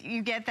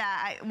you get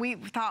that, we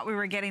thought we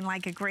were getting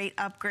like a great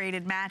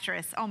upgraded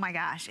mattress. Oh my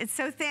gosh, it's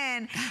so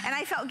thin. And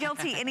I felt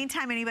guilty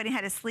anytime anybody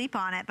had to sleep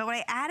on it. But when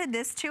I added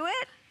this to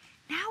it,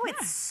 now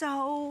it's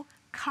so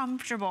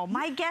comfortable.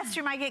 My guest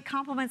room, I get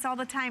compliments all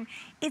the time.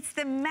 It's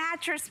the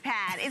mattress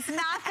pad. It's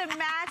not the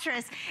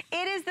mattress.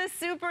 It is the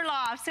Super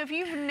Loft. So if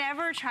you've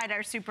never tried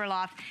our Super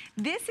Loft,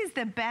 this is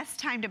the best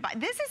time to buy.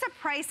 This is a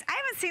price, I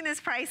haven't seen this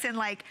price in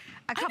like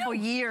a couple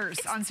years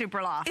on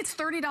Super Loft. It's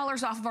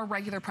 $30 off of our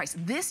regular price.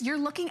 This, you're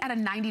looking at a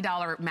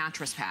 $90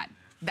 mattress pad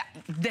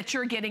that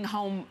you're getting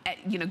home at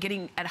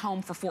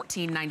home for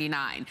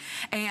 $14.99.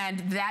 And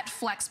that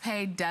flex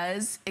pay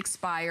does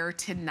expire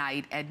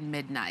tonight at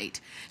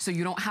midnight. So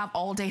you don't have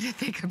all day to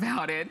think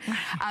about it.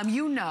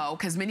 You know,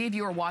 because many of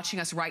you are watching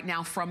us right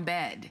now from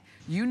bed.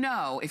 You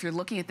know, if you're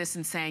looking at this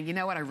and saying, you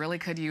know what, I really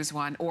could use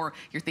one, or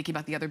you're thinking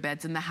about the other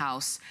beds in the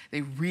house,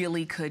 they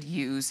really could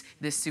use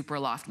this Super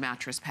Loft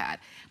mattress pad.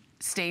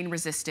 Stain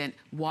resistant,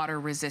 water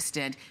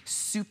resistant,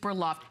 Super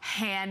Loft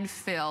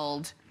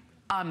hand-filled,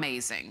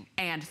 amazing,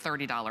 and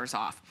 $30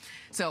 off.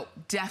 So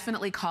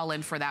definitely call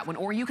in for that one,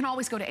 or you can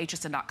always go to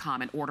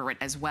hsn.com and order it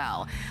as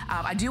well.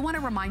 I do want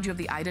to remind you of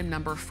the item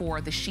number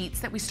for the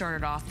sheets that we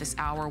started off this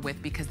hour with,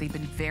 because they've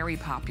been very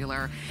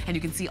popular, and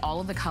you can see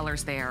all of the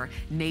colors there: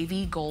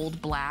 navy,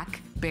 gold,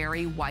 black,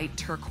 berry, white,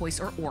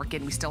 turquoise, or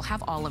orchid. We still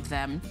have all of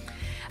them.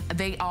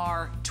 They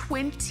are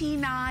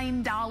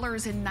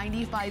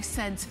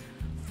 $29.95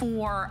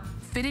 for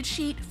fitted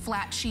sheet,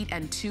 flat sheet,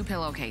 and 2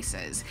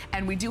 pillowcases.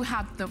 And we do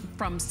have them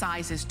from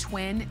sizes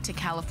twin to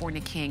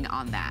California king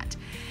on that.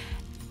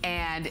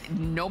 And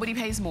nobody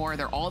pays more.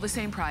 They're all the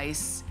same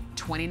price,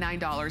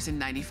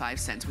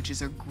 $29.95, which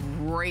is a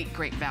great,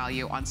 great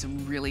value on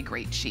some really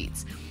great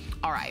sheets.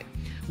 All right,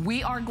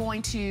 we are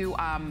going to,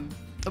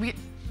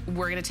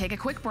 we're gonna take a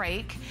quick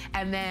break,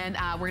 and then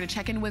we're gonna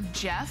check in with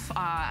Jeff,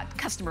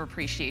 Customer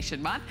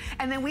Appreciation Month,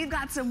 and then we've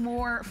got some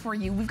more for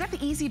you. We've got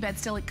the Easy Bed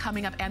still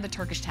coming up and the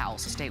Turkish towel,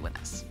 so stay with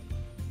us.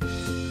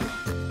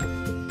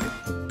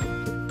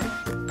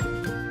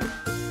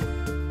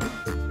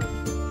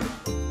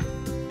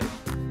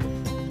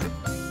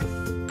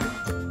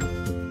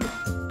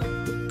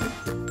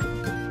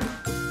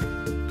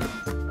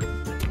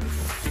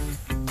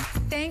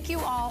 Thank you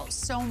all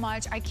so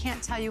much. I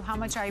can't tell you how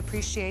much I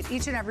appreciate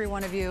each and every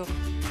one of you,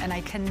 and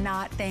I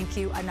cannot thank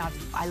you enough.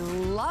 I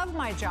love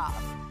my job.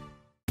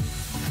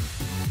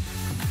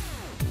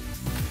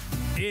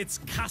 It's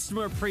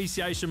Customer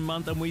Appreciation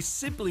Month, and we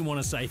simply want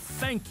to say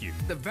thank you.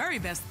 The very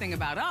best thing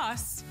about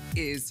us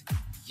is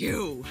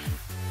you.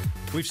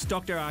 We've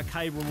stocked our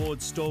Arcade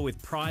Rewards store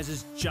with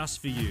prizes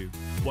just for you.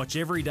 Watch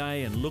every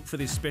day and look for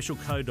this special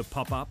code to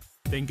pop up.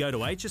 Then go to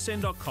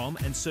hsn.com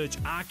and search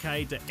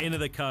Arcade to enter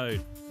the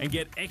code and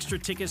get extra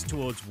tickets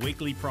towards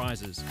weekly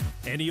prizes.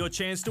 Enter your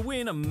chance to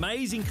win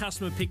amazing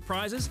customer pick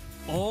prizes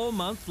all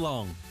month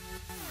long.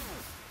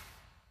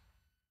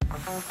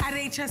 At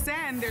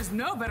HSN, there's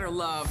no better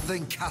love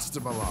than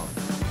customer love.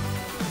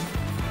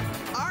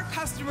 Our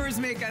customers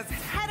make us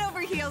head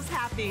over feels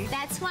happy.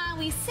 That's why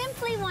we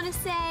simply want to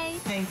say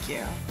Thank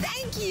you.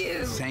 Thank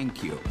you.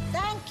 Thank you.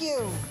 Thank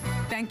you.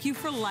 Thank you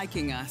for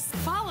liking us.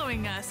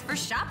 following us, for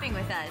shopping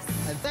with us.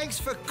 And thanks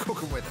for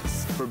cooking with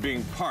us. For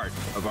being part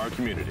of our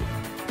community.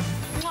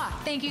 Mwah.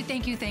 Thank you,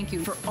 thank you, thank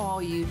you. For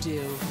all you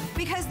do.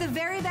 Because the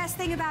very best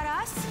thing about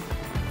us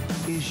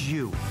Is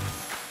you.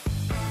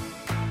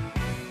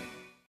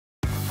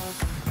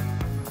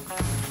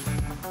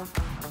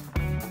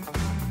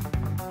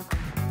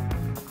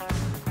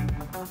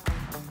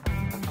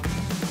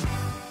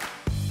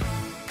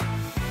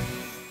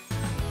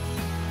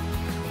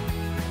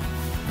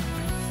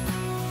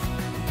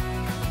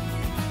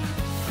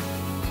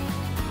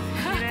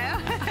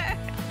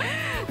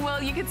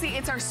 Well, you can see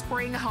it's our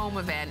spring home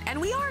event, and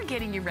we are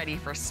getting you ready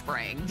for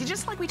spring.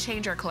 Just like we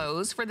change our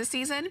clothes for the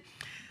season,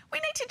 we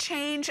need to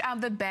change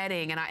the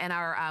bedding and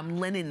our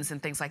linens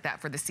and things like that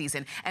for the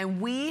season.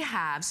 And we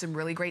have some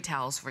really great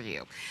towels for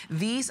you.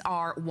 These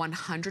are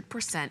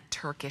 100%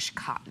 Turkish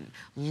cotton,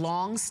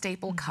 long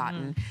staple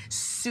cotton,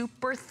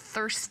 super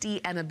thirsty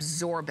and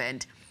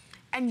absorbent.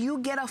 And you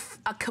get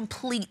a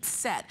complete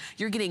set.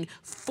 You're getting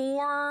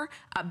 4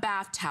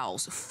 bath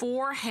towels,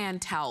 4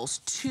 hand towels,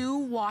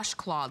 2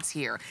 washcloths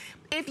here.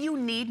 If you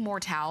need more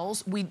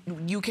towels,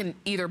 you can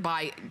either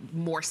buy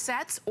more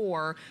sets,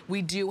 or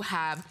we do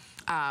have,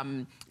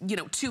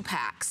 2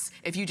 packs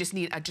if you just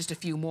need just a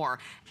few more.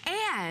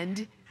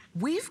 And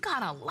we've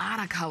got a lot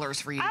of colors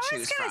for you to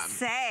choose from. I was gonna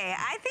say,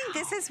 I think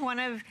this is one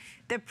of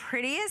the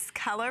prettiest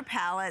color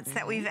palettes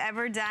that we've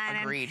ever done.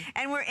 Agreed.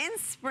 And we're in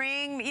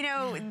spring. You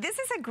know, this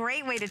is a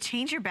great way to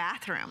change your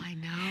bathroom. I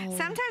know.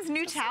 Sometimes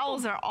new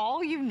towels are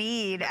all you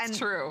need. That's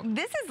true.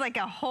 This is like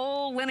a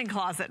whole linen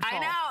closet full. I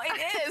know,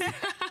 it is.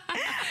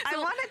 I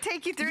want to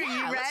take you through.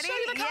 Yeah, You ready? let's show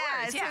you the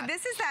colors, yeah. So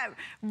this is that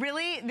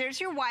really, there's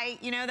your white,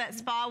 you know, that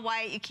spa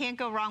white. You can't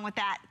go wrong with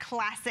that.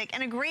 Classic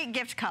and a great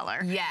gift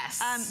color. Yes.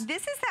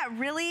 This is that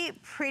really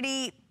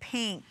pretty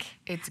pink.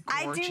 It's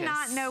I do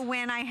not gorgeous. know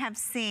when I have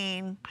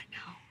seen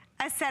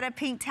a set of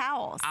pink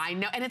towels. I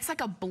know, and it's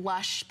like a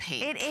blush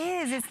pink. It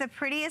is. It's the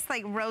prettiest,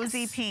 like,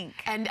 rosy pink.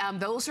 And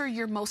those are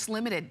your most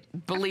limited,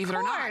 believe it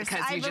or not, course,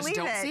 because I you just believe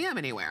don't it. see them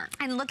anywhere.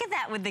 And look at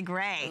that with the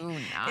gray. Ooh,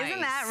 Isn't nice.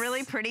 that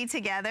really pretty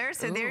together?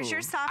 So there's your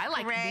Ooh, soft I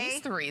like gray.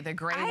 these 3, the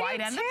gray, I white,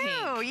 do and too.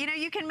 the pink. You know,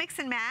 you can mix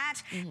and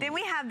match. Then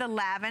we have the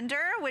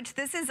lavender, which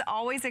this is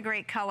always a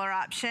great color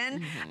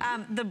option.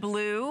 The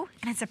blue,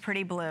 and it's a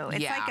pretty blue. It's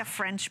Yeah. like a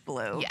French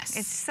blue. Yes.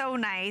 It's so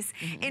nice.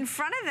 In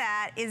front of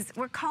that is,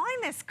 we're calling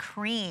this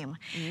cream.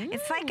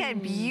 It's like a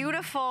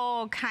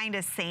beautiful kind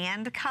of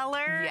sand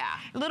color. Yeah.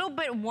 A little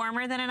bit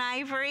warmer than an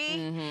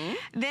ivory.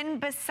 Then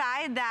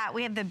beside that,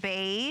 we have the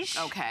beige.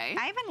 Okay.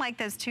 I even like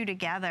those two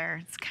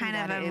together. It's kind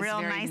of That a is real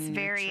very nice neutral.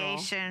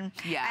 variation.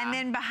 Yeah. And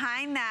then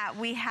behind that,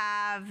 we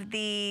have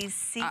the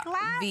sea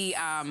glass. The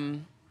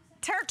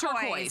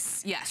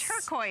turquoise. yes.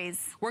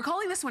 Turquoise. We're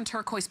calling this one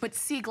turquoise, but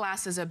sea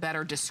glass is a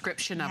better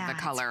description of Yeah, the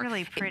it's color.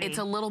 really pretty. It's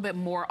a little bit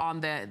more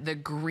on the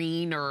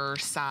greener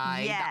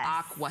side, Yes. the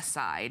aqua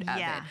side of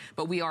Yeah. it,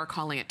 but we are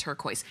calling it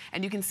turquoise.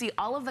 And you can see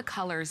all of the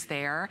colors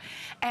there.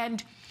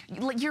 And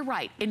you're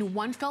right, in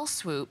one fell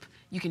swoop,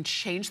 you can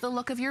change the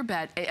look of your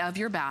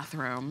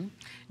bathroom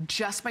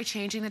just by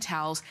changing the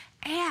towels.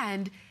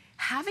 And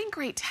having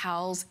great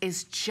towels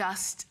is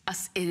just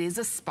it is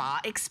a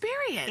spa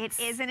experience.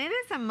 It is, and it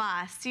is a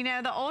must. You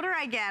know, the older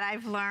I get,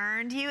 I've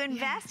learned you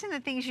invest in the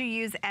things you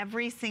use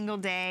every single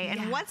day.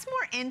 And what's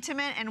more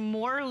intimate and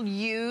more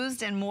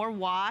used and more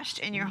washed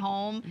in your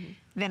home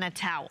than a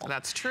towel?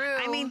 That's true.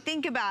 I mean,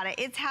 think about it.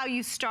 It's how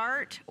you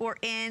start or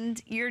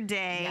end your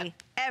day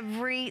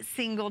every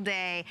single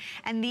day.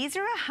 And these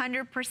are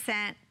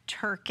 100%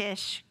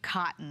 Turkish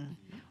cotton.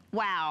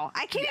 Wow,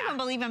 I can't even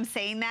believe I'm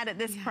saying that at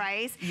this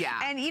price. Yeah.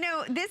 And you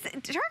know, this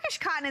Turkish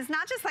cotton is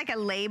not just like a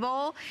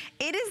label,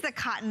 it is the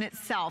cotton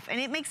itself, and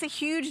it makes a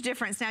huge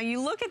difference. Now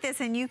you look at this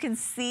and you can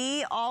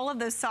see all of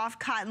those soft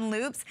cotton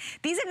loops.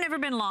 These have never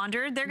been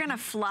laundered. They're gonna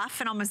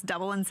fluff and almost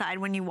double inside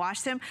when you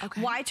wash them.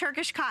 Okay. Why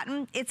Turkish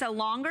cotton? It's a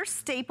longer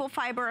staple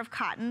fiber of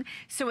cotton,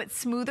 so it's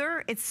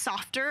smoother, it's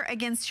softer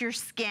against your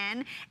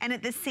skin, and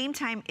at the same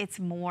time,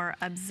 it's more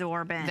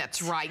absorbent.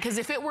 That's right, because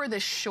if it were the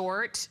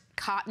short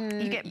cotton,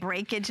 you get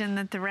breakage in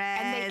the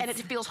threads. and it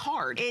feels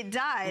hard. It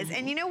does.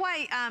 And you know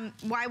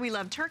why we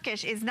love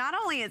Turkish is not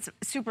only it's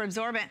super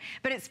absorbent,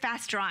 but it's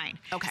fast drying.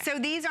 Okay. So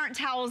these aren't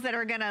towels that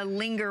are gonna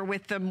linger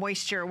with the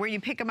moisture where you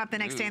pick them up the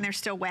next day and they're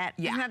still wet.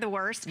 Yeah. Isn't that the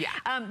worst? Yeah.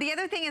 The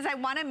other thing is I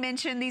wanna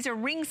mention these are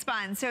ring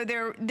spun. So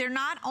they're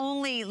not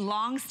only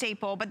long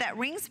staple, but that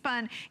ring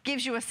spun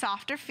gives you a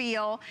softer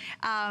feel,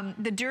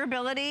 the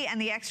durability and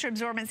the extra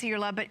absorbency you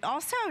love, but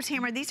also,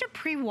 Tamara, these are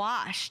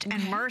pre-washed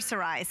and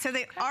mercerized. So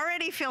they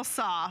already feel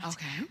soft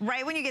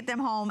right when you get them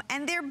home,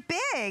 and they're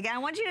big. I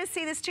want you to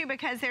see this too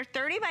because they're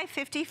 30 by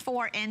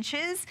 54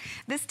 inches.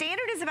 The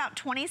standard is about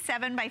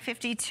 27 by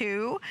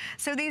 52.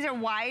 So these are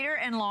wider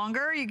and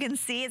longer. You can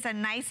see it's a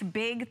nice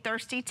big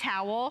thirsty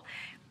towel.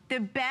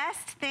 The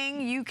best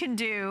thing you can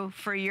do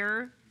for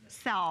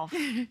yourself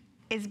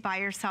is buy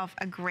yourself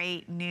a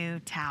great new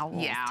towel.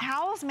 Yeah.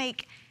 Towels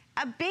make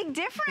a big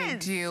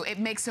difference. They do. It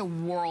makes a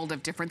world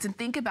of difference. And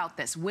think about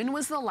this. When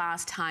was the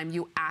last time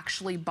you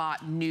actually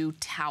bought new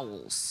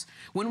towels?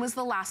 When was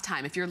the last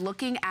time? If you're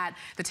looking at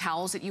the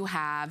towels that you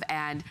have,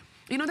 and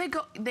you know,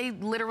 they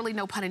literally,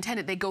 no pun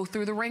intended, they go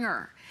through the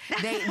ringer.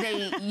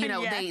 They you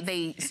know, yes.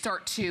 they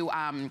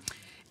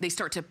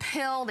start to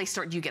pill,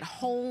 you get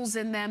holes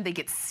in them, they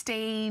get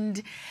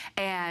stained.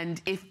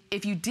 And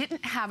if you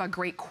didn't have a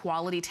great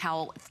quality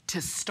towel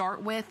to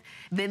start with,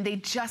 then they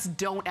just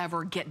don't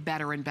ever get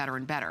better and better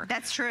and better.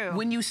 That's true.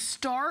 When you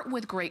start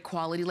with great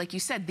quality, like you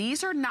said,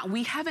 these are not,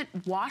 we haven't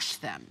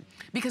washed them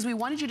because we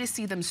wanted you to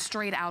see them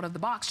straight out of the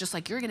box, just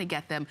like you're gonna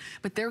get them,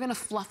 but they're gonna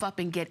fluff up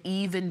and get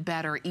even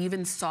better,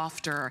 even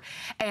softer.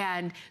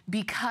 And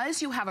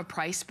because you have a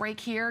price break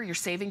here, you're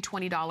saving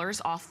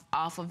 $20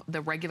 off of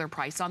the regular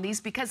price on these,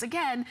 because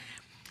again,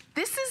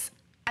 this is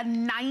a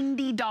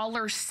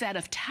 $90 set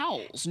of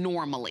towels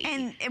normally.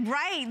 And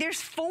right,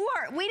 there's 4.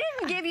 We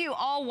didn't give you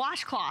all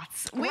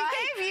washcloths. We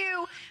gave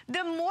you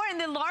the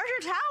larger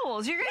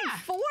towels. You're getting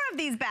 4 of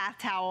these bath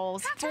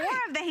towels, that's 4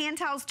 of the hand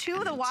towels, 2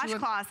 of the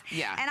washcloths.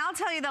 And I'll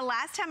tell you, the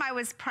last time I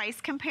was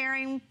price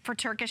comparing for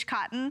Turkish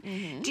cotton,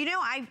 do you know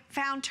I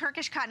found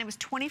Turkish cotton, it was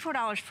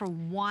 $24 for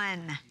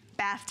 1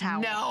 bath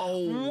towel. No.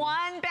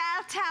 1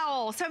 bath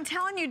towel. So I'm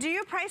telling you, do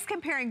your price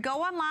comparing.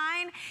 Go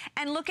online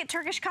and look at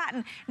Turkish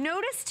cotton.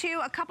 Notice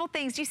too, a couple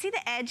things. Do you see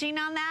the edging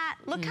on that?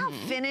 Look how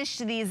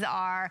finished these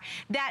are.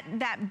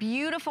 That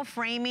beautiful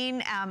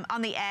framing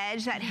on the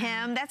edge, that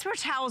hem, that's where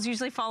towels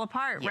usually fall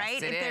apart,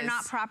 right? If they're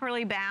not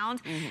properly bound.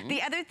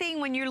 The other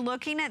thing, when you're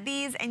looking at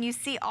these and you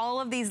see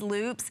all of these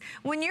loops,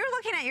 when you're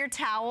looking at your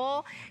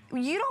towel,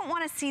 you don't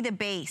want to see the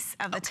base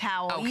of the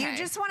towel. You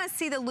just want to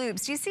see the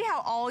loops. Do you see how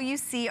all you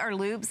see are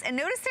loops? And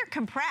notice they're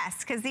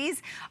compressed because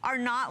these are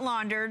not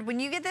laundered. When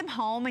you get them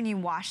home and you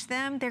wash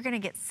them, they're going to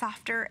get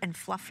softer and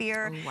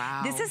fluffier. Oh,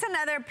 wow. This is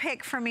another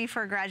pick for me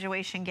for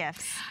graduation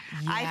gifts.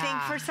 I think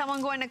for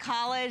someone going to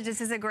college, this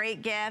is a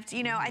great gift.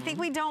 You know, I think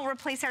we don't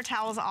replace our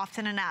towels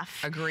often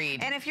enough.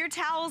 Agreed. And if your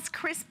towel's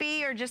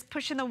crispy or just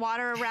pushing the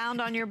water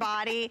around on your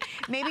body,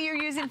 maybe you're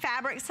using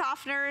fabric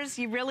softeners,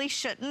 you really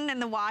shouldn't in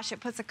the wash. It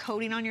puts a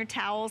coating on your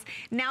towels.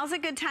 Now's a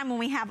good time when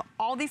we have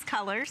all these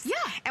colors.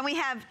 And we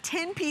have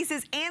 10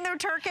 pieces and they're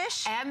Turkish.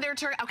 And they're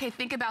okay,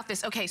 think about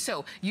this. Okay,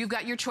 so you've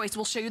got your choice.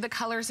 We'll show you the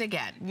colors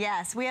again.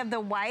 Yes, we have the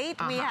white,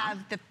 we have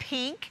the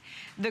pink,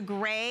 the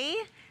gray,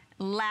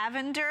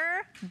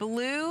 lavender,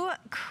 blue,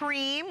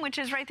 cream, which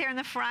is right there in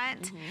the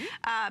front,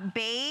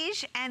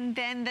 beige, and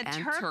then the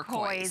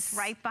turquoise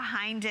right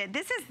behind it.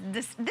 This is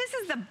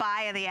the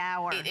buy of the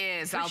hour. It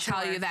is. I'll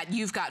tell you that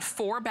you've got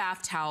 4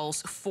 bath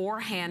towels, 4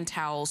 hand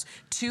towels,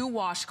 2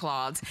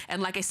 washcloths,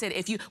 and like I said,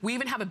 we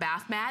even have a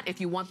bath mat. If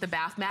you want the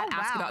bath mat,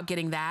 ask about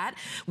getting that.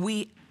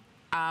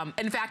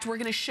 In fact, we're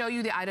gonna show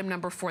you the item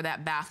number for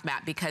that bath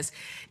mat because,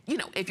 you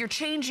know, if you're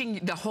changing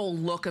the whole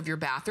look of your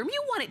bathroom,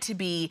 you want it to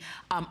be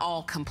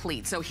all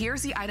complete. So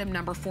here's the item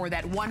number for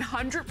that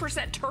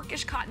 100%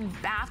 Turkish cotton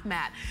bath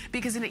mat,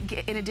 because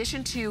in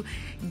addition to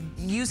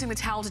using the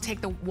towel to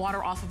take the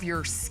water off of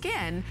your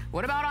skin,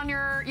 what about on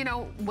your, you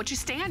know, what you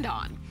stand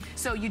on?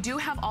 So you do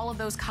have all of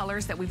those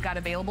colors that we've got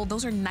available.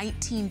 Those are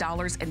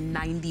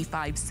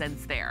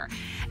 $19.95 there.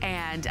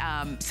 And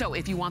so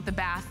if you want the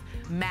bath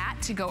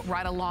mat to go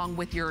right along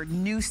with your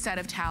new set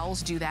of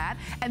towels, do that.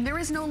 And there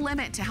is no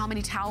limit to how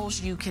many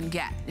towels you can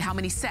get, how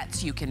many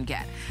sets you can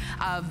get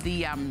of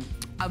the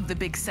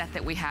big set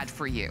that we had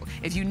for you.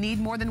 If you need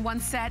more than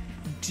 1 set,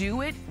 do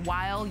it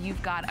while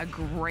you've got a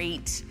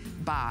great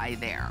buy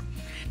there.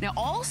 Now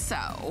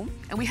also,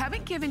 and we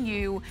haven't given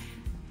you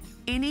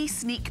any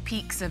sneak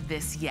peeks of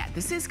this yet.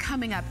 This is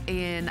coming up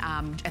in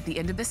at the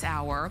end of this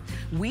hour.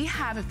 We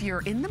have, if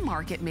you're in the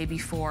market maybe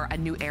for a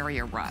new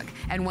area rug,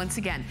 and once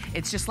again,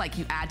 it's just like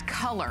you add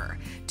color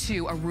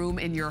to a room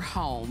in your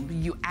home.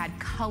 You add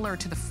color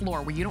to the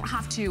floor where you don't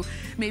have to,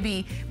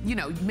 maybe, you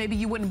know, maybe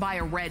you wouldn't buy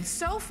a red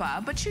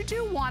sofa, but you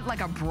do want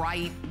like a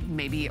bright,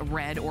 maybe a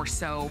red or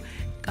so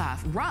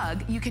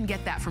rug. You can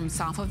get that from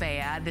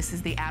Saint-Fivea. This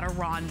is the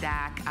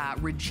Adirondack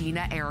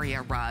Regina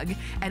area rug,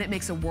 and it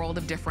makes a world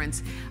of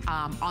difference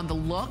on the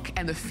look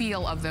and the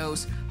feel of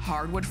those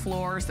hardwood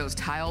floors, those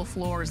tile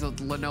floors, those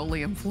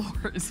linoleum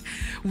floors.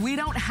 We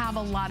don't have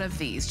a lot of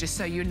these, just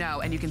so you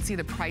know, and you can see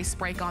the price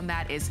break on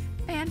that is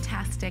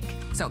fantastic.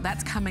 So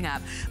that's coming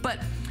up. But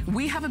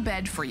we have a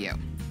bed for you.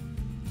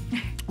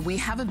 We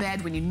have a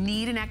bed when you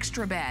need an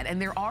extra bed, and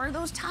there are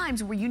those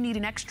times where you need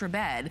an extra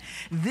bed.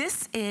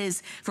 This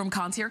is from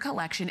Concierge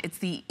Collection. It's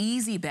the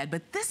Easy Bed,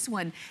 but this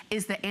one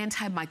is the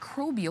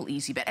antimicrobial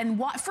Easy Bed.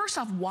 And first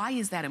off, why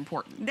is that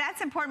important?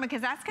 That's important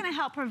because that's going to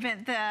help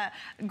prevent the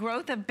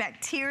growth of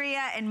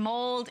bacteria and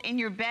mold in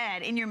your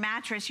bed, in your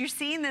mattress. You're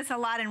seeing this a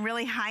lot in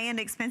really high-end,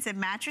 expensive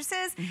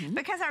mattresses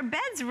because our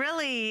beds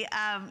really,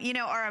 you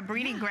know, are a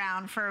breeding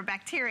ground for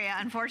bacteria,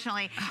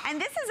 unfortunately.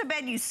 And this is a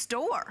bed you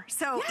store,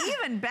 so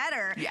even better.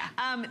 better. Yeah.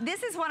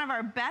 This is one of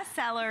our best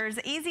sellers.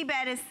 Easy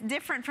Bed is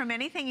different from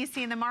anything you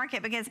see in the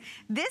market because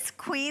this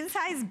queen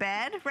size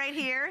bed right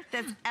here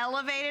that's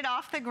elevated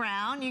off the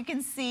ground, you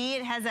can see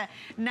it has a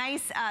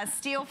nice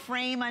steel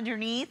frame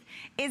underneath,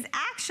 is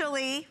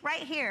actually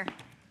right here.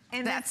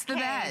 That's the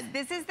bed.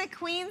 This is the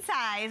queen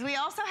size. We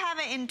also have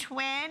it in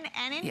twin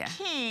and in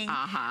king.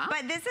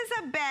 But this is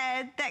a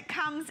bed that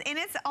comes in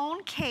its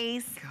own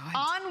case,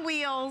 on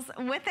wheels,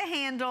 with a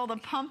handle, the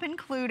pump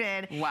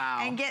included.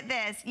 Wow. And get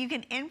this, you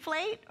can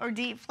inflate or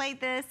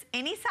deflate this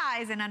any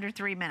size in under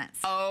 3 minutes.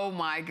 Oh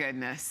my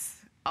goodness.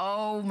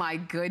 Oh my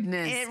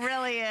goodness. It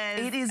really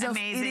is. It is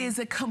amazing. It is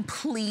a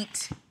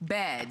complete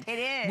bed. It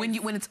is.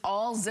 When it's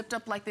all zipped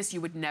up like this, you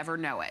would never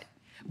know it.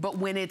 But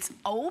when it's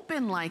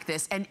open like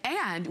this, and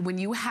when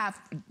you have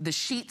the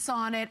sheets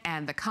on it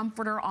and the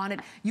comforter on it,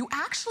 you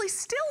actually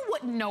still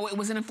wouldn't know it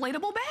was an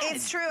inflatable bed.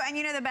 It's true, and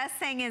you know the best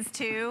thing is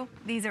too,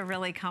 these are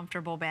really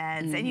comfortable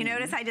beds. And you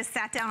notice I just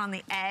sat down on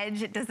the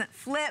edge. It doesn't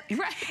flip.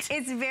 Right.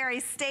 It's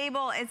very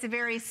stable. It's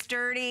very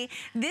sturdy.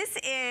 This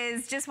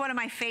is just one of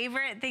my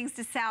favorite things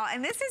to sell,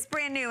 and this is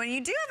brand new. And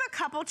you do have a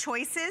couple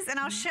choices, and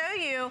I'll show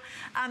you.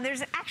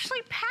 There's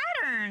actually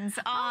patterns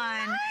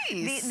on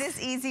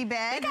this Easy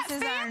Bed. They got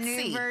this is our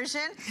new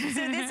version.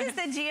 So this is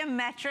the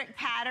geometric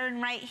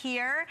pattern right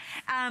here.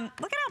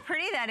 Look at how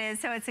pretty that is.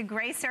 So it's a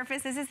gray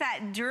surface. This is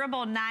that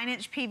durable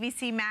 9-inch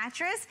PVC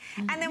mattress.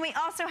 And then we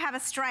also have a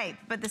stripe.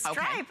 But the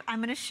stripe I'm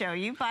going to show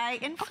you by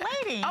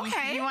inflating.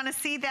 Okay. You want to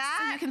see that?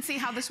 So you can see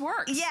how this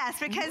works. Yes,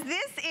 because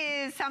this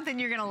is something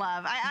you're going to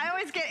love. I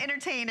always get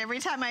entertained every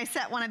time I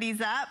set one of these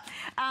up.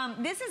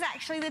 This is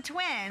actually the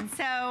twin.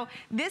 So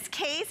this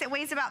case, it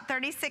weighs about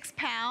 36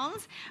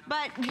 pounds,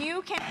 but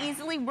you can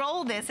easily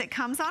roll this. It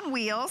comes on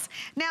wheels.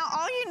 Now,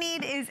 all you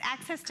need is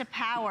access to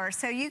power.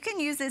 So you can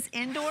use this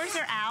indoors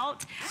or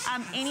out.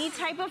 Any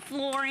type of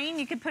flooring.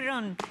 You can put it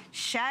on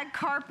shag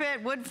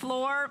carpet, wood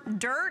floor,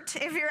 dirt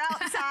if you're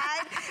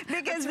outside.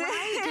 Because you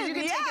can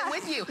take it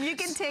with you. You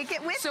can take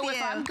it with you. So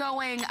if I'm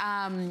going,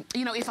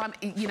 if I'm,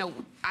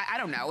 I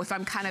don't know, if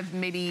I'm kind of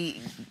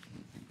maybe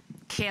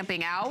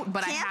camping out,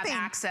 but I have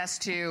access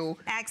to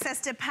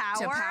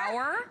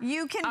power.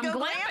 You can I'm go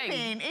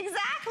glamping.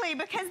 Exactly,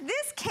 because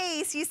this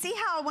case, you see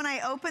how when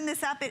I open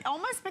this up, it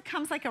almost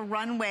becomes like a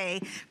runway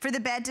for the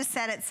bed to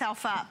set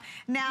itself up.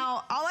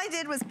 Now, all I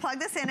did was plug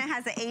this in. It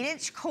has an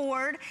 8-inch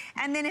cord,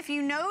 and then if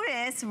you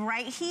notice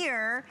right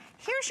here,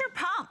 here's your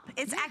pump.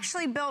 It's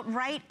actually built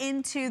right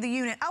into the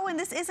unit. Oh, and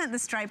this isn't the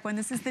stripe one.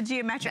 This is the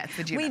geometric. That's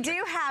the geometric. We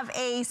do have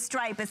a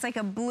stripe. It's like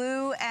a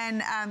blue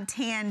and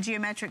tan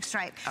geometric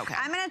stripe. Okay.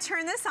 I'm going to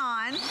turn this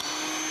on.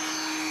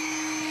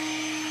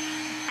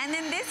 And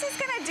then this is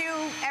going to do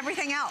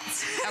everything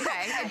else.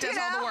 Okay, it does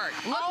all the work.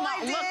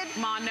 Look,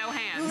 Ma, no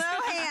hands.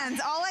 No hands.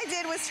 All I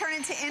did was turn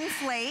it to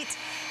inflate.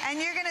 And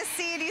you're going to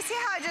see, do you see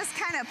how it just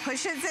kind of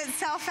pushes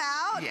itself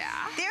out? Yeah.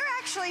 There are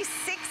actually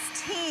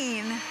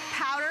 16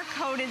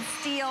 powder-coated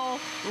steel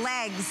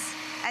legs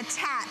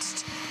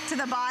attached to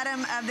the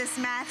bottom of this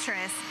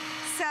mattress.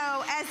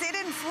 So as it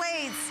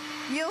inflates,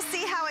 you'll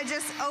see how it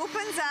just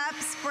opens up,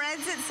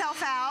 spreads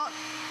itself out,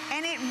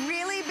 and it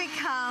really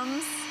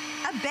becomes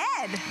a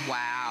bed.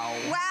 Wow.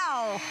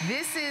 Wow.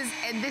 This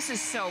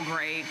is so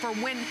great for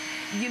when,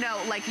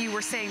 like you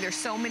were saying, there's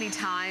so many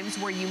times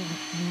where you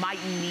might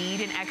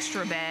need an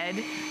extra bed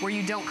where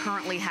you don't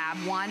currently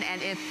have one.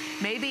 And if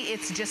maybe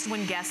it's just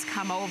when guests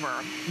come over,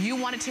 you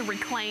wanted to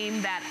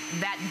reclaim that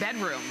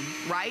bedroom,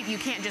 right? You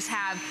can't just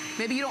have,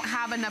 maybe you don't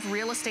have enough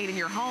real estate in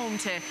your home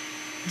to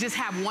just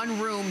have one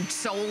room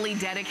solely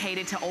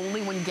dedicated to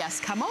only when guests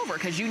come over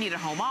because you need a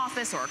home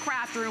office or a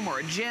craft room or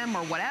a gym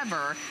or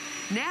whatever.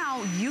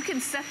 Now you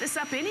can set this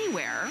up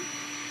anywhere.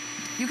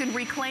 You can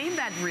reclaim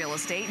that real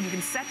estate. You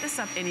can set this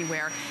up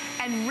anywhere.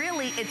 And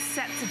really, it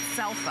sets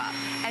itself up.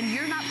 And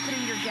you're not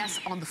putting your guests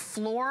on the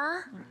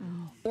floor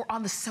or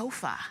on the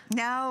sofa.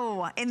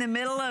 No, in the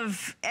middle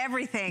of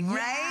everything, Yeah.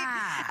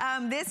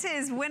 right? This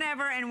is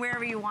whenever and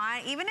wherever you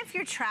want. Even if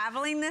you're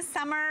traveling this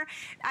summer,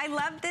 I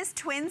love this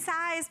twin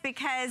size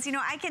because,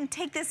 I can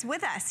take this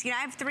with us. I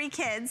have 3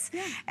 kids,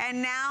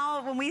 and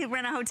now when we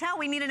rent a hotel,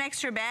 we need an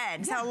extra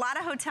bed. So a lot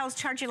of hotels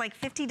charge you like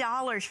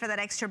 $50 for that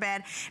extra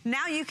bed.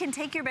 Now you can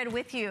take your bed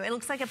with you. It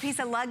looks like a piece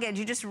of luggage.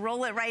 You just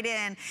roll it right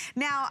in.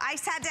 Now, I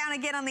sat down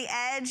again on the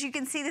edge. You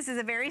can see this is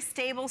a very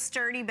stable,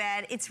 sturdy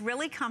bed. It's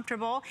really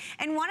comfortable.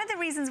 And one of the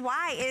reasons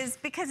why is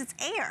because it's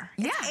air.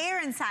 It's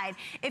air inside.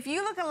 If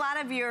you look at a lot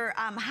of your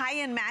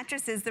high-end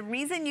mattresses, the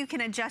reason you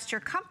can adjust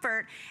your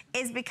comfort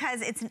is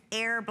because it's an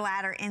air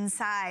bladder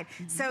inside.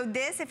 So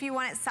this, if you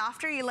want it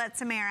softer, you let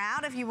some air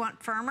out. If you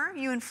want firmer,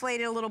 you inflate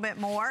it a little bit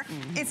more.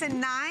 It's a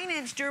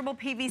 9-inch durable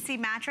PVC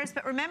mattress,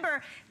 but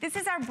remember, this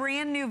is our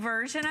brand new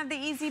version of the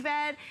Easy Bed.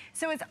 bed.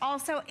 So it's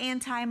also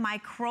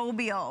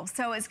antimicrobial.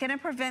 So it's gonna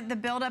prevent the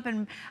buildup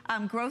and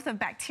growth of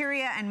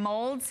bacteria and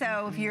mold.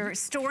 So if you're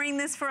storing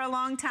this for a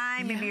long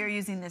time, maybe you're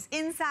using this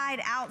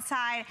inside,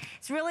 outside,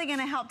 it's really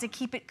gonna help to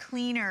keep it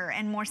cleaner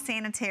and more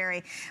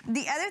sanitary.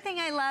 The other thing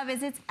I love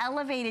is it's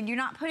elevated. You're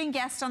not putting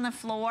guests on the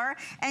floor.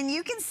 And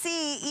you can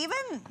see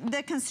even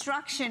the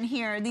construction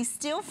here, the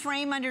steel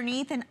frame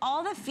underneath, and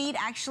all the feet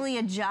actually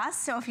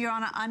adjust. So if you're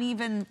on an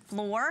uneven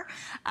floor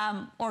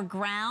or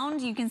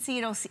ground, you can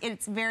see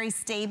it's very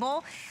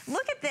stable.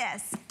 Look at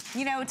this.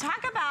 You know,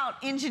 talk about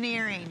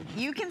engineering.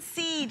 You can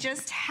see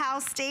just how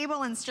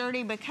stable and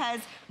sturdy,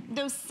 because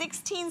those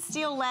 16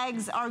 steel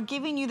legs are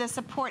giving you the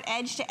support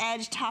edge to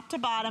edge, top to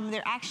bottom.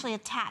 They're actually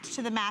attached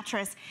to the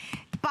mattress.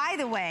 By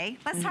the way,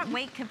 let's talk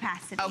weight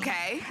capacity.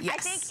 Okay, yes. I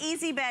think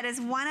EasyBed is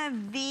one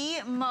of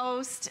the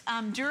most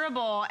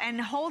durable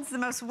and holds the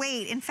most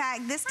weight. In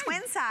fact, this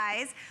twin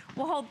size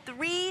will hold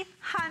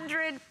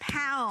 300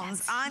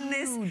 pounds on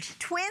this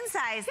twin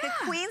size. The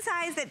queen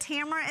size that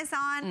Tamara is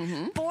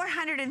on,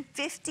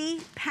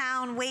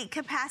 450-pound weight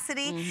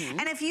capacity.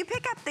 And if you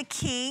pick up the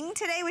king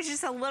today, which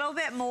is a little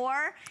bit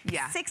more,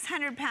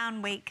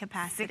 600-pound weight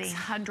capacity.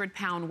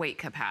 600-pound weight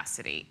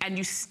capacity. And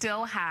you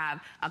still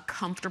have a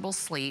comfortable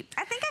sleep.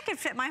 I think I could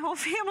fit my whole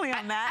family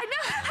on that. I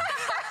know. I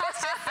was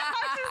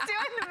just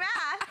doing the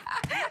math.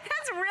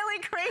 That's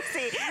really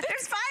crazy.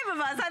 There's 5 of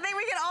us. I think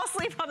we can all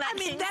sleep on that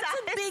king that's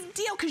size. a big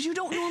deal, because you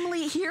don't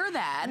normally hear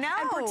that. No.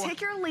 And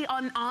particularly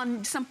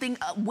on something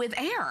with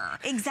air.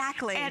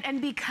 Exactly.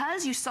 And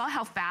because you saw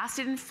how fast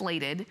it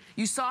inflated,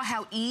 you saw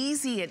how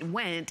easy it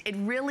went, it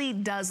really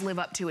does live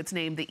up to its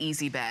name, the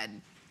EasyBed.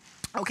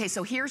 Okay,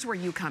 so here's where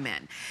you come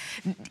in.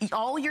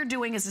 All you're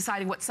doing is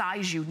deciding what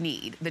size you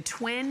need. The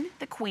twin,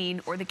 the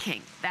queen, or the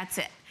king. That's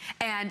it.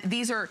 And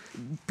these are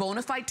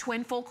bona fide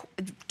twin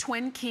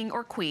king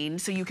or queen,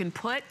 so you can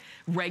put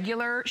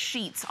regular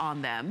sheets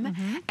on them.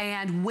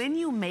 And when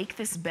you make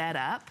this bed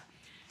up,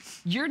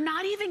 you're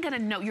not even gonna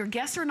know, your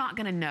guests are not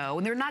gonna know,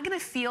 and they're not gonna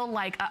feel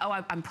like,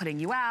 oh, I'm putting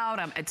you out,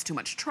 it's too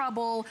much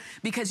trouble,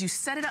 because you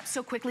set it up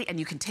so quickly and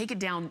you can take it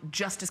down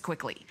just as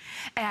quickly.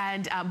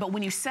 And, but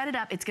when you set it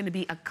up, it's gonna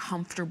be a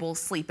comfortable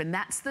sleep, and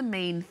that's the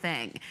main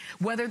thing.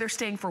 Whether they're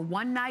staying for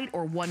one night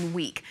or 1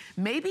 week,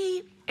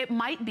 maybe it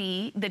might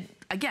be that,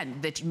 again,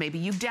 that maybe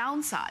you've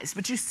downsized,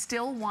 but you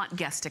still want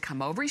guests to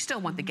come over. You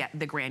still want the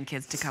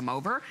grandkids to come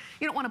over.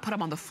 You don't want to put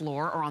them on the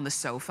floor or on the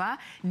sofa.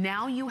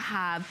 Now you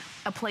have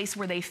a place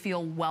where they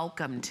feel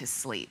welcome to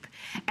sleep.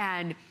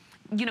 And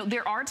you know,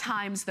 there are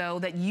times, though,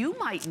 that you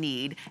might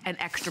need an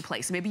extra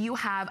place. Maybe you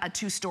have a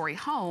 2-story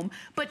home,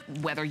 but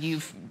whether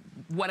you've,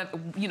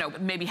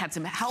 maybe had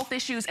some health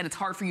issues and it's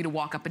hard for you to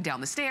walk up and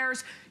down the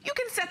stairs, you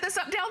can set this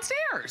up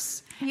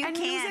downstairs and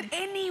use it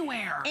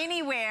anywhere.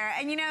 Anywhere.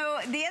 And you know,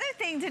 the other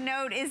thing to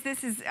note is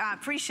this is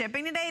free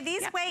shipping today.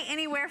 These weigh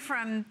anywhere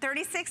from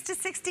 36 to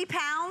 60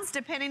 pounds,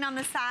 depending on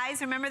the size.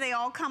 Remember, they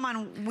all come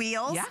on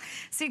wheels,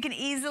 so you can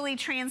easily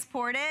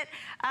transport it.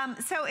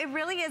 So it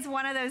really is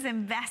one of those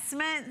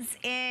investments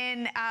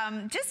in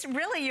just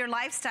really your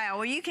lifestyle,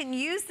 where you can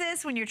use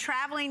this when you're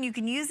traveling, you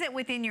can use it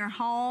within your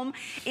home.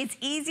 It's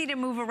easy to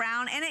move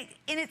around, and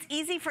it's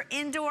easy for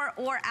indoor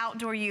or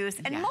outdoor use.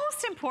 And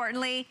most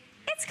importantly,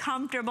 it's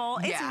comfortable.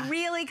 It's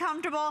really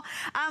comfortable.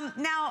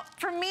 Now,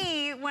 for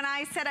me, when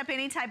I set up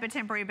any type of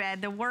temporary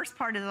bed, the worst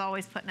part is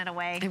always putting it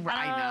away. I don't know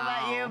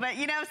about you, but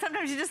you know,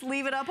 sometimes you just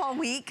leave it up all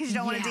week because you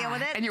don't want to deal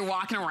with it. And you're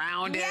walking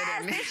around it.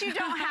 Yes, this you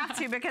don't have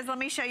to, because let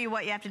me show you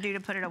what you have to do to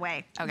put it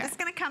away. Okay. Just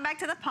gonna come back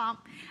to the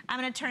pump. I'm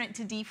gonna turn it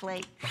to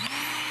deflate.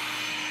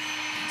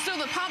 So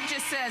the pump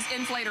just says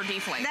inflate or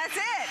deflate. That's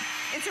it.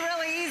 It's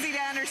really easy to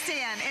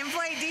understand.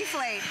 Inflate,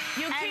 deflate.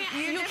 You can't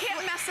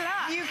mess it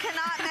up. You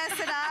cannot mess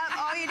it up.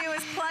 All you do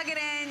is plug it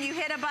in, you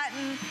hit a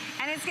button,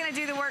 and it's gonna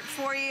do the work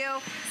for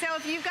you. So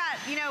if you've got,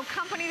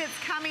 company that's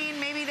coming,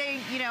 maybe they,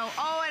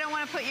 oh, I don't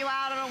wanna put you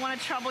out, I don't wanna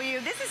trouble you.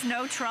 This is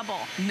no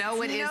trouble.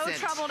 No, it isn't. No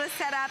trouble to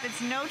set up.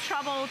 It's no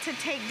trouble to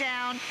take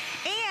down.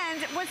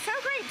 And what's so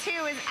great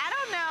too is, I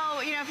don't know,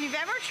 if you've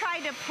ever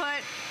tried to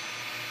put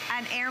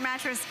an air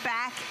mattress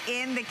back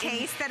in the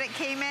case that it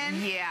came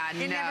in. Yeah,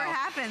 It never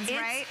happens,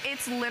 right?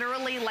 It's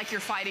literally like you're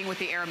fighting with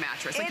the air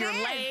mattress. Like you're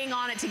laying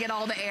on it to get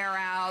all the air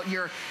out.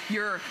 You're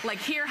like,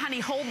 here,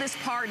 honey, hold this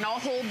part and I'll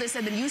hold this,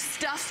 and then you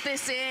stuff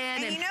this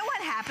in. And you know what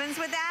happens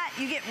with that?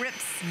 You get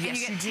rips and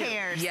you get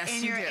tears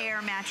in your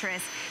air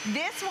mattress.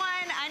 This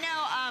one, I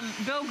know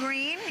Bill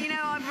Green,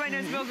 everybody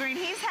knows Bill Green.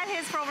 He's had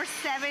his for over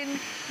 7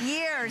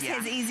 years,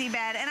 his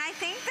EasyBed. And I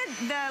think that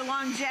the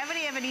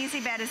longevity of an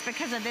EasyBed is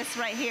because of this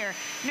right here.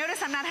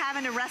 Notice I'm not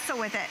having to wrestle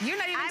with it. You're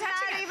not even touching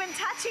it. I'm not even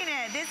touching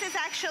it. This is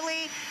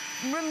actually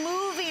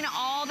removing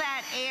all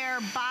that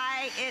air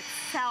by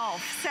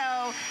itself.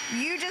 So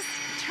you just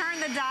turn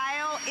the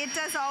dial. It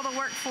does all the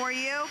work for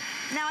you.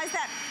 Now, as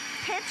that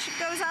pitch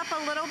goes up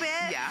a little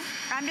bit,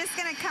 I'm just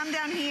gonna come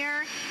down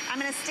here. I'm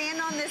gonna stand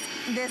on this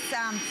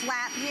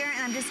flap here,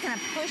 and I'm just gonna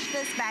push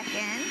this back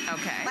in.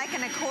 Okay. Like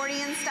an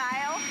accordion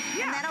style.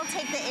 And that'll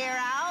take the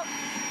air out.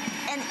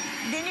 And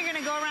then you're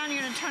gonna go around, you're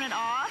gonna turn it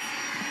off.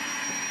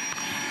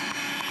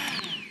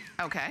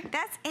 Okay.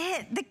 That's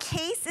it. The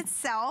case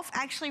itself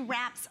actually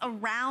wraps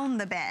around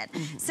the bed.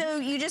 So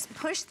you just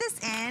push this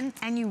in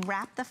and you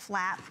wrap the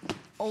flap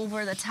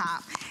over the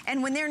top.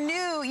 And when they're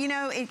new, you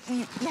know,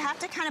 you have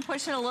to kind of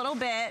push it a little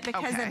bit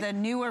because of the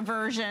newer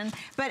version.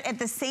 But at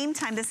the same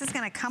time, this is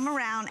gonna come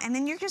around and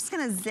then you're just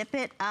gonna zip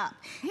it up.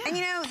 Yeah. And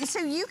you know, so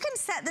you can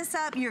set this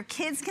up, your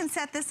kids can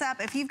set this up.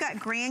 If you've got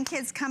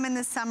grandkids coming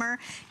this summer,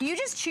 you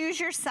just choose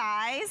your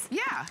size.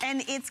 Yeah.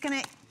 And it's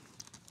gonna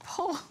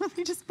pull, let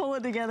me just pull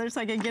it together so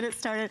I can get it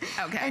started.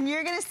 Okay. And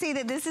you're gonna see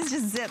that this is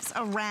just zips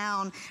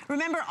around.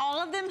 Remember, all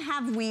of them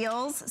have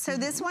wheels, so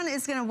this one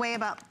is gonna weigh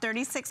about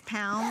 36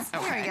 pounds.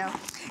 Okay. There you go.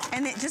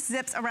 And it just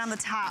zips around the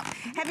top.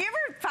 Have you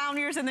ever found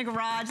yours in the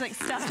garage, like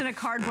stuffed in a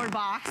cardboard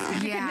box?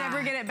 You can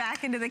never get it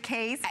back into the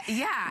case.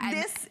 Yeah.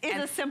 This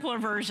is a simpler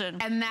version.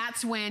 And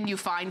that's when you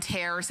find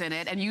tears in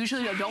it. And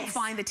usually you don't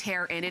find the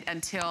tear in it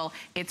until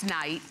it's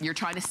night. You're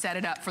trying to set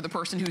it up for the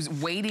person who's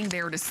waiting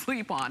there to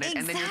sleep on it. Exactly.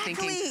 And then you're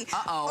thinking,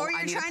 uh-oh, or you're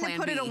I need a trying plan to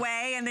put B. it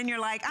away, and then you're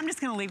like, I'm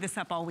just gonna leave this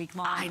up all week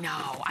long.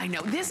 I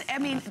know. This, I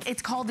mean,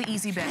 it's called the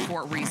Easy Bed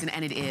for a reason,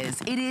 and it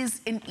is. It is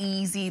an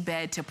easy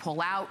bed to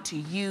pull out, to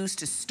use,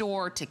 to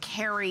store, to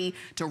carry,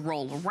 to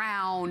roll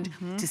around,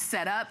 to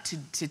set up,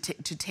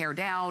 to tear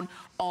down,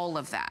 all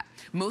of that.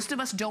 Most of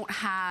us don't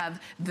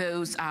have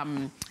those,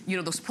 you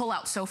know, those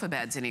pull-out sofa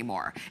beds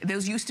anymore.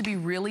 Those used to be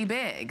really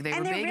big. They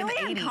were big in the 80s. And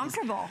they're really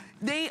uncomfortable.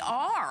 They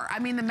are. I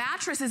mean, the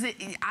mattress is,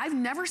 I've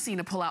never seen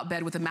a pull-out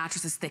bed with a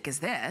mattress as thick as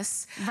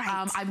this.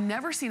 Right. I've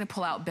never seen a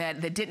pull-out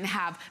bed that didn't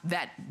have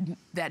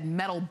that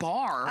metal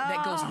bar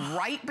that goes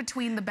right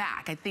between the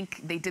back. I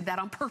think they did that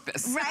on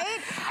purpose. Right?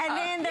 And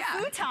then the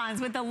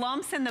futons with the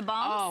lumps and the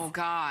bumps. Oh,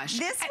 gosh.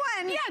 This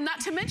one. Yeah, not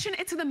to mention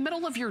it's in the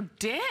middle of your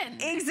den.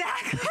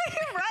 Exactly,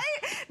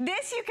 right?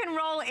 This you can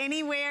roll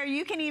anywhere.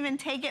 You can even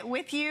take it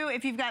with you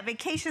if you've got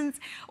vacations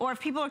or if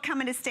people are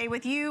coming to stay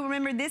with you.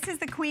 Remember, this is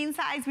the queen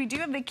size. We do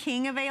have the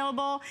king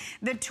available,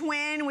 the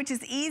twin, which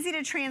is easy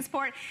to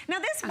transport. Now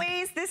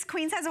this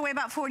queen size will weigh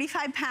about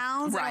 45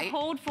 pounds. Right. It'll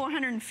hold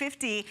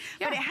 450,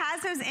 but it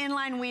has those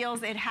inline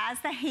wheels. It has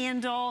the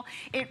handle.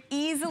 It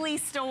easily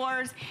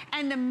stores,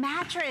 and the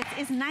mattress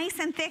is nice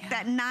and thick,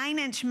 that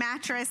 9-inch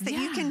mattress that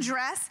you can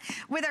dress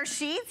with our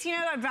sheets. You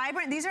know,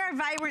 these are our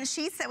vibrant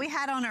sheets that we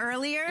had on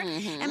earlier.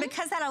 And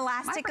because that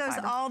elastic goes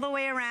all the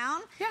way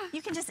around,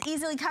 you can just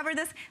easily cover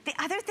this. The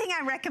other thing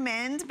I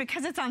recommend,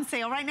 because it's on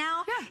sale right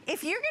now,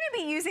 if you're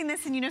gonna be using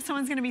this and you know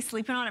someone's gonna be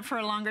sleeping on it for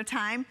a longer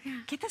time,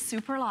 get the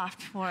Super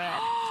Loft for it.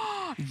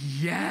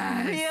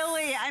 Yes.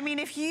 Really, I mean,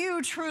 if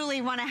you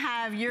truly wanna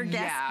have your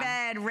guest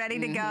bed ready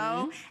to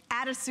go,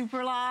 add a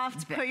Super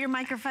Loft, put your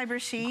microfiber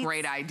sheets.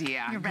 Great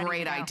idea,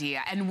 great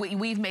idea. And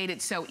we've made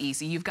it so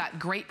easy. You've got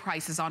great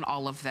prices on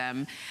all of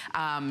them.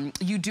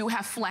 You do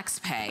have flex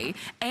pay,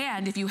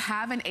 and if you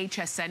have an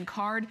HSN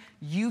card,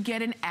 you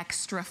get an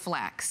extra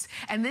flex.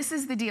 And this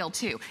is the deal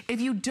too. If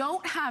you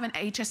don't have an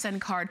HSN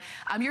card,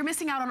 you're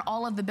missing out on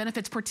all of the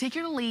benefits,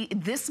 particularly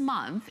this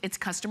month. It's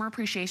Customer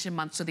Appreciation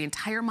Month, so the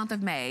entire month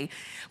of May.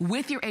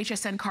 With your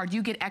HSN card,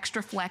 you get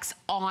extra flex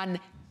on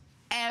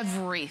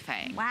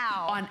everything.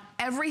 Wow. On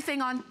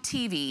everything on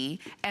TV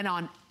and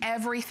on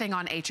everything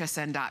on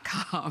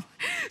hsn.com.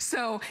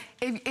 So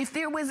if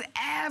there was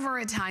ever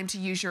a time to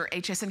use your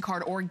HSN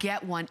card or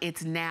get one,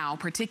 it's now,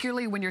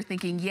 particularly when you're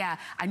thinking, yeah,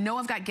 I know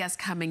I've got guests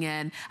coming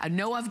in. I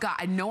know I'm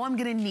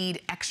gonna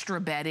need extra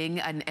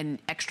bedding and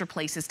extra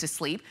places to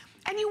sleep.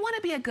 And you want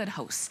to be a good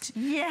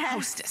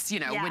hostess, you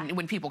know,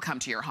 when people come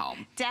to your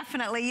home.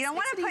 Definitely. You don't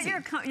want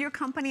to put your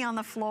company on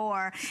the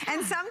floor.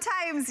 And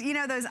sometimes, you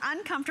know, those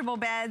uncomfortable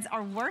beds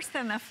are worse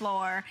than the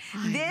floor.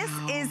 This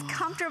is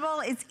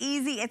comfortable. It's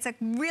easy. It's a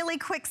really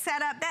quick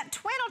setup. That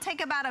twin will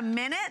take about a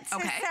minute to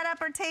set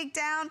up or take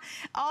down,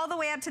 all the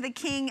way up to the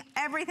king.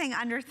 Everything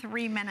under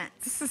 3 minutes.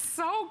 This is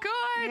so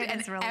good.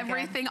 It is really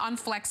everything on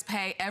flex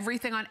pay,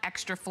 everything on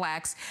extra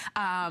flex.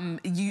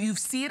 You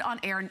see it on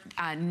air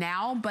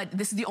now, but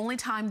this is the only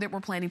time that we're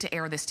planning to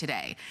air this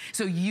today.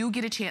 So you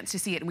get a chance to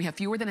see it, and we have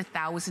fewer than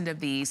 1,000 of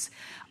these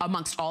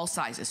amongst all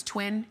sizes,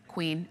 twin,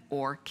 queen,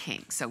 or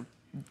king. So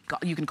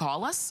you can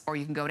call us or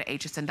you can go to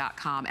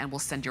hsn.com and we'll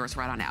send yours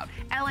right on out.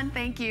 Ellen,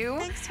 thank you.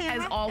 Thanks,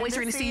 Tamara. As always,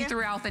 we're going to see you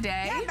throughout the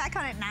day. Yeah, back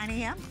on at 9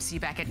 a.m. See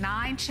you back at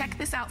 9. Check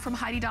this out from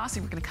Heidi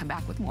Dawson. We're going to come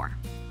back with more.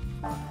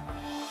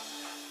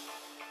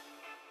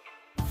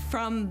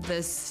 From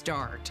the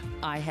start,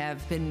 I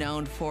have been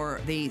known for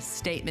the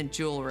statement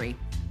jewelry.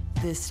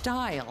 The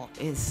style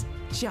is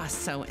just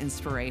so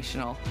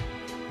inspirational.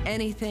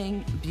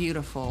 Anything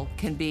beautiful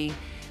can be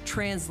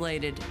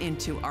translated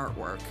into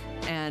artwork,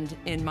 and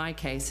in my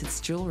case,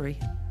 it's jewelry.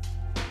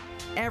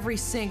 Every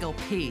single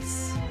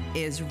piece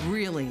is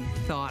really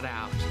thought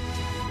out.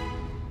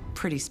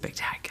 Pretty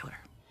spectacular.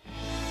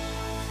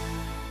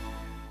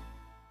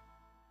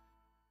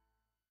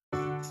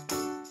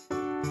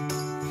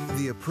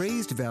 The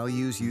appraised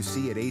values you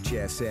see at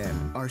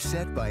HSN are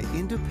set by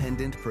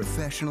independent,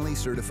 professionally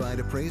certified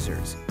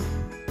appraisers.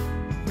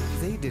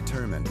 They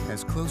determine,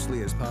 as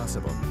closely as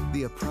possible,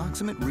 the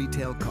approximate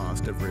retail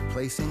cost of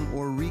replacing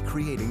or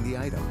recreating the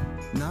item,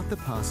 not the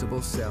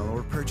possible sell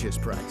or purchase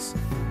price.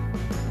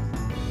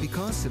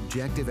 Because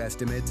subjective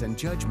estimates and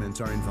judgments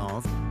are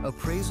involved,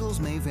 appraisals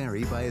may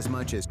vary by as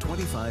much as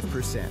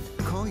 25%.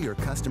 Call your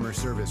customer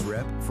service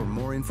rep for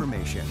more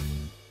information.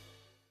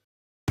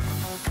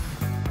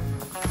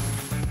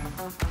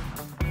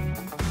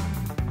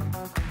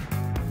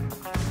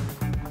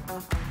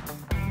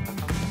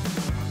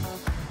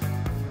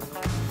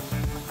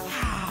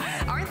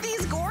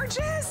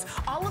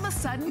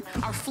 Sudden,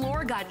 our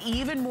floor got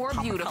even more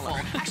beautiful.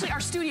 Actually, our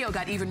studio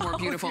got even more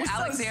beautiful. You're so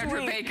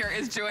Alexandra sweet. Baker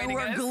is joining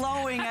us. We're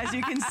glowing, as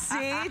you can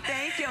see.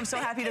 Thank you. I'm so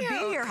happy to be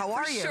here. How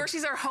are you? Sure.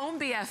 She's our home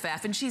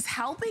BFF, and she's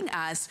helping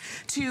us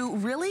to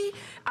really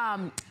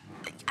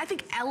I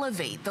think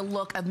elevate the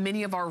look of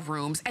many of our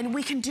rooms, and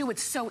we can do it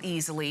so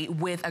easily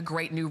with a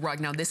great new rug.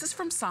 Now, this is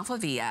from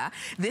Safavieh.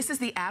 This is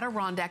the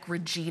Adirondack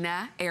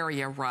Regina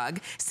area rug,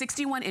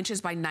 61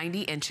 inches by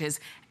 90 inches.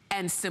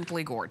 And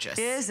simply gorgeous.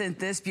 Isn't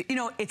this beautiful?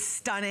 You know, it's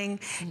stunning.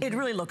 It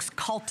really looks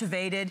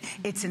cultivated.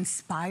 It's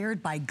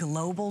inspired by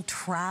global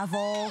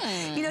travel.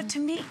 You know, to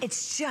me,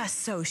 it's just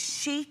so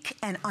chic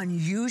and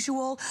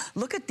unusual.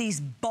 Look at these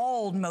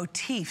bold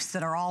motifs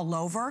that are all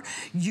over.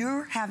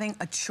 You're having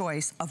a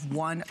choice of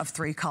one of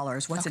three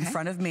colors. What's in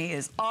front of me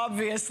is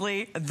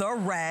obviously the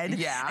red.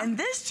 Yeah. And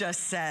this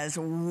just says,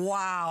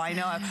 wow. I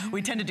know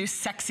we tend to do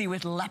sexy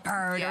with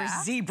leopard or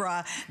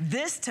zebra.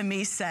 This, to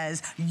me,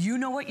 says, you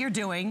know what you're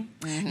doing.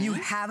 You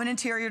have an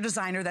interior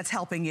designer that's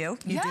helping you.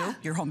 You do,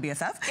 your home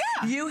BFF.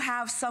 You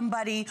have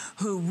somebody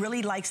who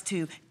really likes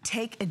to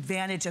take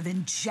advantage of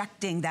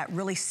injecting that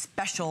really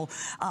special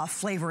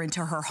flavor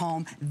into her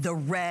home. The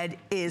red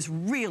is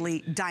really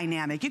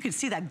dynamic. You can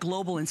see that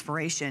global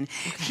inspiration.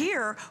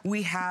 Here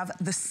we have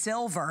the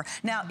silver.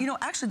 Now, you know,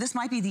 actually this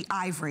might be the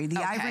ivory.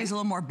 The ivory is a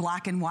little more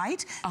black and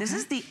white. This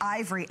is the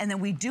ivory, and then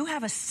we do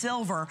have a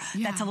silver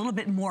that's a little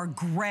bit more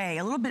gray,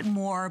 a little bit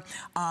more,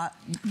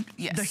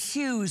 the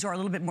hues are a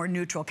little bit more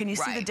neutral. Can you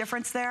see the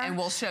difference there? And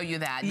we'll show you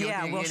that.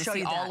 We'll show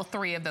you all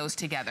three of those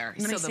together.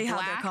 Let me so see the how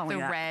they're black, calling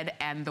the that. red,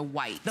 and the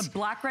white. The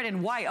black, red,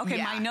 and white. Okay,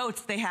 my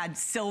notes, they had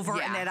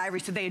silver and they had ivory,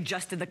 so they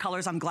adjusted the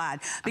colors. I'm glad.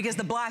 Because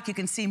the black, you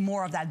can see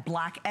more of that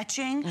black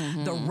etching.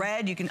 The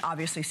red, you can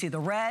obviously see the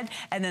red.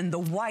 And then the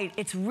white,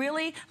 it's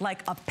really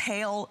like a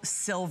pale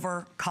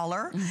silver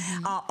color.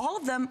 All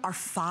of them are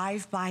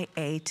 5 by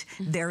 8.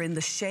 They're in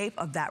the shape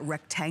of that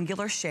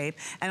rectangular shape.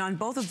 And on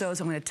both of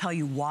those, I'm going to tell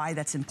you why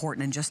that's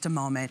important in just a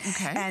moment.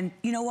 And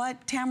you know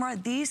what, Tamara?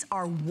 These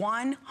are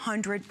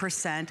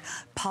 100%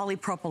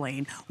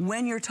 polypropylene.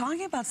 When you're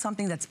talking about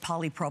something that's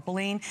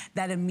polypropylene,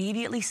 that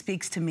immediately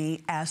speaks to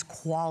me as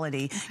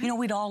quality. You know,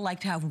 we'd all like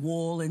to have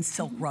wool and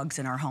silk rugs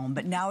in our home,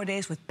 but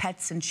nowadays with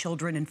pets and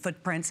children and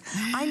footprints,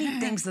 I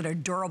need things that are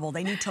durable.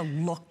 They need to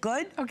look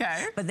good,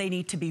 but they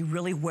need to be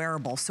really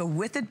wearable. So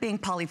with it being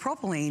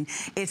polypropylene,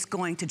 it's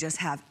going to just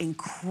have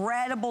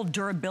incredible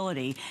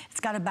durability.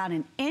 It's got about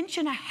 1.5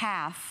 inches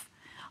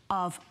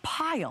of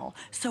pile,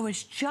 so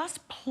it's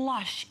just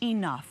plush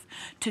enough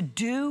to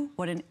do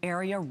what an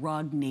area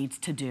rug needs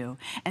to do,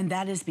 and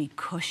that is be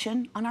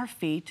cushion on our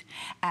feet,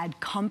 add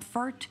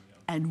comfort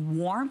and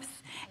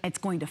warmth. It's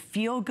going to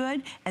feel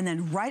good, and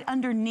then right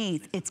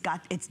underneath,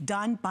 it's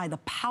done by the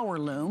Power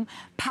Loom.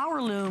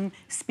 Power Loom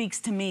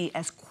speaks to me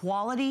as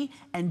quality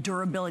and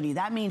durability.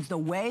 That means the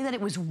way that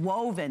it was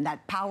woven,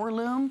 that Power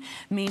Loom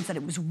means that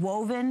it was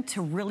woven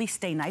to really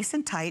stay nice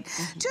and tight.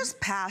 Just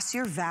pass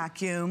your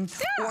vacuum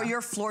or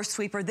your floor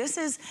sweeper. This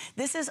is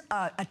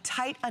a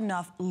tight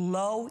enough,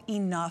 low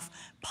enough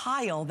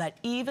pile that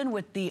even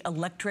with the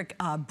electric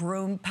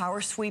broom power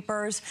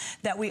sweepers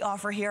that we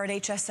offer here at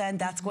HSN,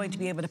 that's going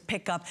to be able to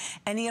pick up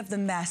any of the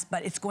mess,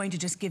 but it's going to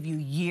just give you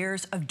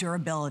years of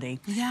durability.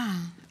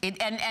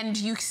 And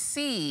you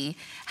see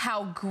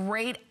how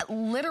great,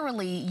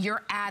 literally,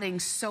 you're adding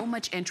so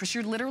much interest.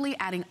 You're literally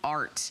adding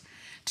art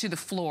to the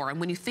floor. And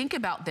when you think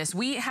about this,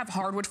 we have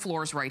hardwood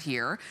floors right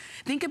here.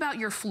 Think about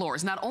your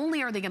floors. Not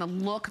only are they gonna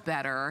look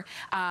better,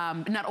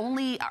 not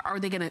only are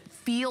they gonna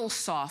feel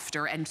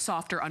softer and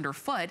softer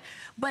underfoot,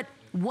 but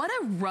what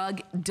a rug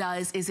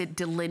does is it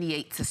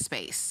delineates a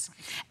space.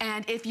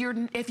 And if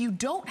you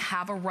don't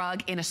have a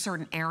rug in a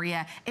certain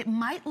area, it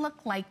might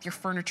look like your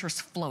furniture's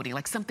floating,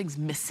 like something's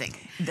missing.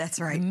 That's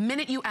right. The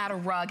minute you add a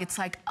rug, it's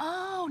like,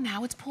 oh,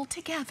 now it's pulled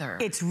together.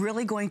 It's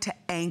really going to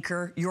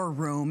anchor your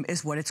room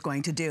is what it's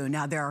going to do.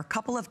 Now, there are a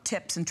couple of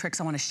tips and tricks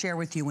I want to share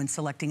with you when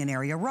selecting an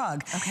area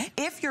rug.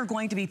 If you're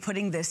going to be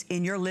putting this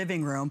in your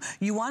living room,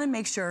 you want to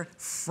make sure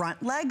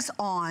front legs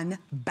on,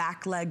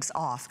 back legs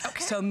off.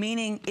 So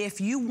meaning if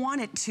you want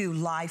want it to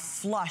lie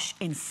flush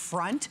in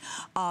front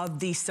of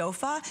the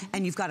sofa,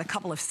 and you've got a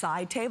couple of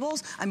side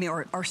tables,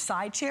 or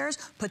side chairs,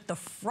 put the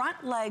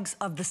front legs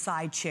of the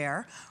side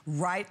chair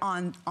right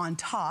on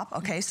top,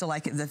 okay? So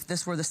like if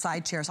this were the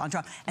side chairs on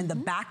top, and the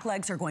back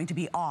legs are going to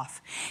be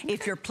off.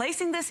 If you're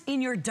placing this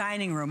in your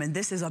dining room, and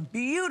this is a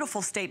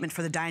beautiful statement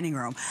for the dining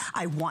room,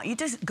 I want you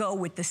to go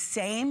with the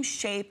same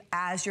shape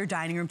as your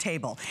dining room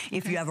table.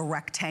 If you have a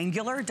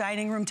rectangular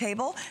dining room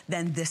table,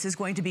 then this is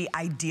going to be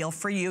ideal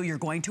for you. You're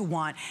going to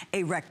want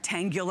a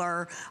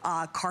rectangular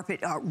carpet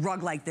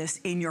rug like this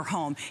in your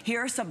home. Here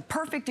are some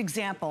perfect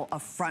example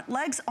of front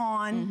legs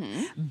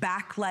on,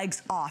 back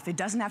legs off. It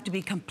doesn't have to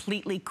be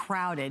completely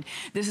crowded.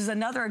 This is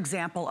another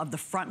example of the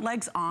front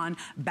legs on,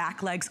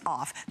 back legs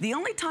off. The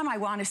only time I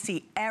want to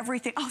see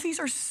everything, oh, these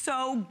are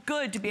so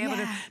good to be able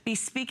to be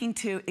speaking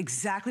to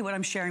exactly what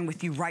I'm sharing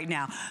with you right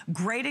now.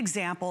 Great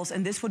examples,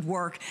 and this would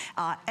work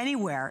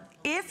anywhere.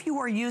 If you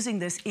are using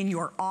this in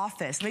your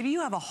office, maybe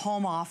you have a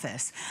home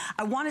office,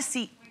 I want to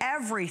see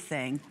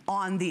everything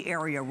on the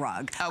area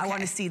rug. I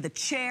want to see the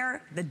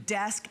chair, the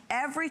desk,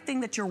 everything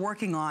that you're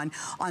working on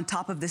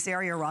top of this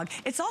area rug.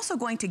 It's also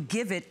going to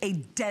give it a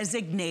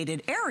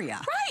designated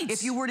area. Right.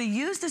 If you were to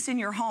use this in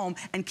your home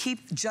and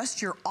keep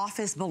just your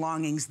office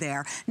belongings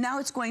there, now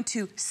it's going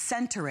to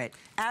center it.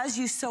 As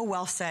you so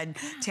well said,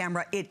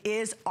 Tamara, it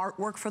is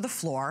artwork for the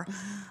floor.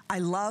 I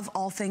love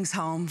all things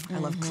home. I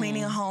love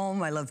cleaning a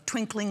home. I love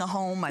twinkling a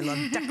home. I love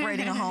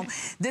decorating a home.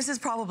 This is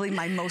probably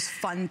my most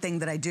fun thing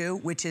that I do,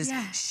 which is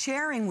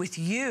sharing with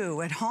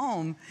you at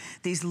home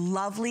these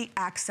lovely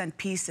accent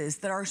pieces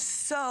that are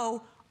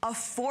so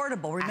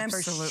affordable.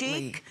 Remember,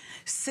 chic,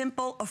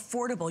 simple,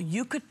 affordable.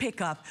 You could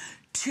pick up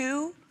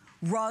 2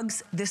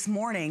 rugs this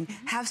morning,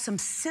 have some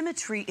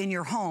symmetry in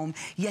your home,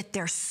 yet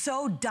they're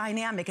so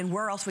dynamic. And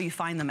where else will you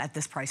find them at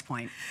this price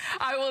point?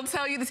 I will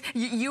tell you this.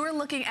 You are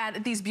looking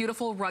at these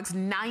beautiful rugs,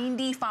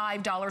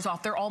 $95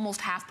 off. They're almost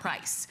half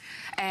price.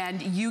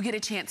 And you get a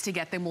chance to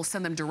get them. We'll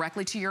send them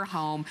directly to your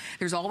home.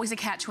 There's always a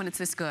catch when it's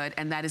this good,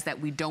 and that is that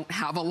we don't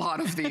have a lot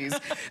of these.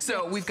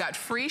 So we've got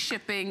free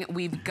shipping.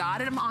 We've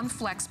got them on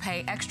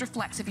FlexPay, extra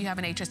flex if you have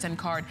an HSN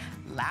card.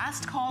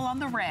 Last call on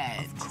the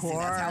red. Of course. See,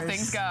 that's how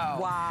things go.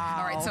 Wow.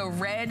 All right, so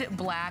red,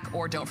 black,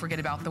 or don't forget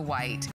about the white.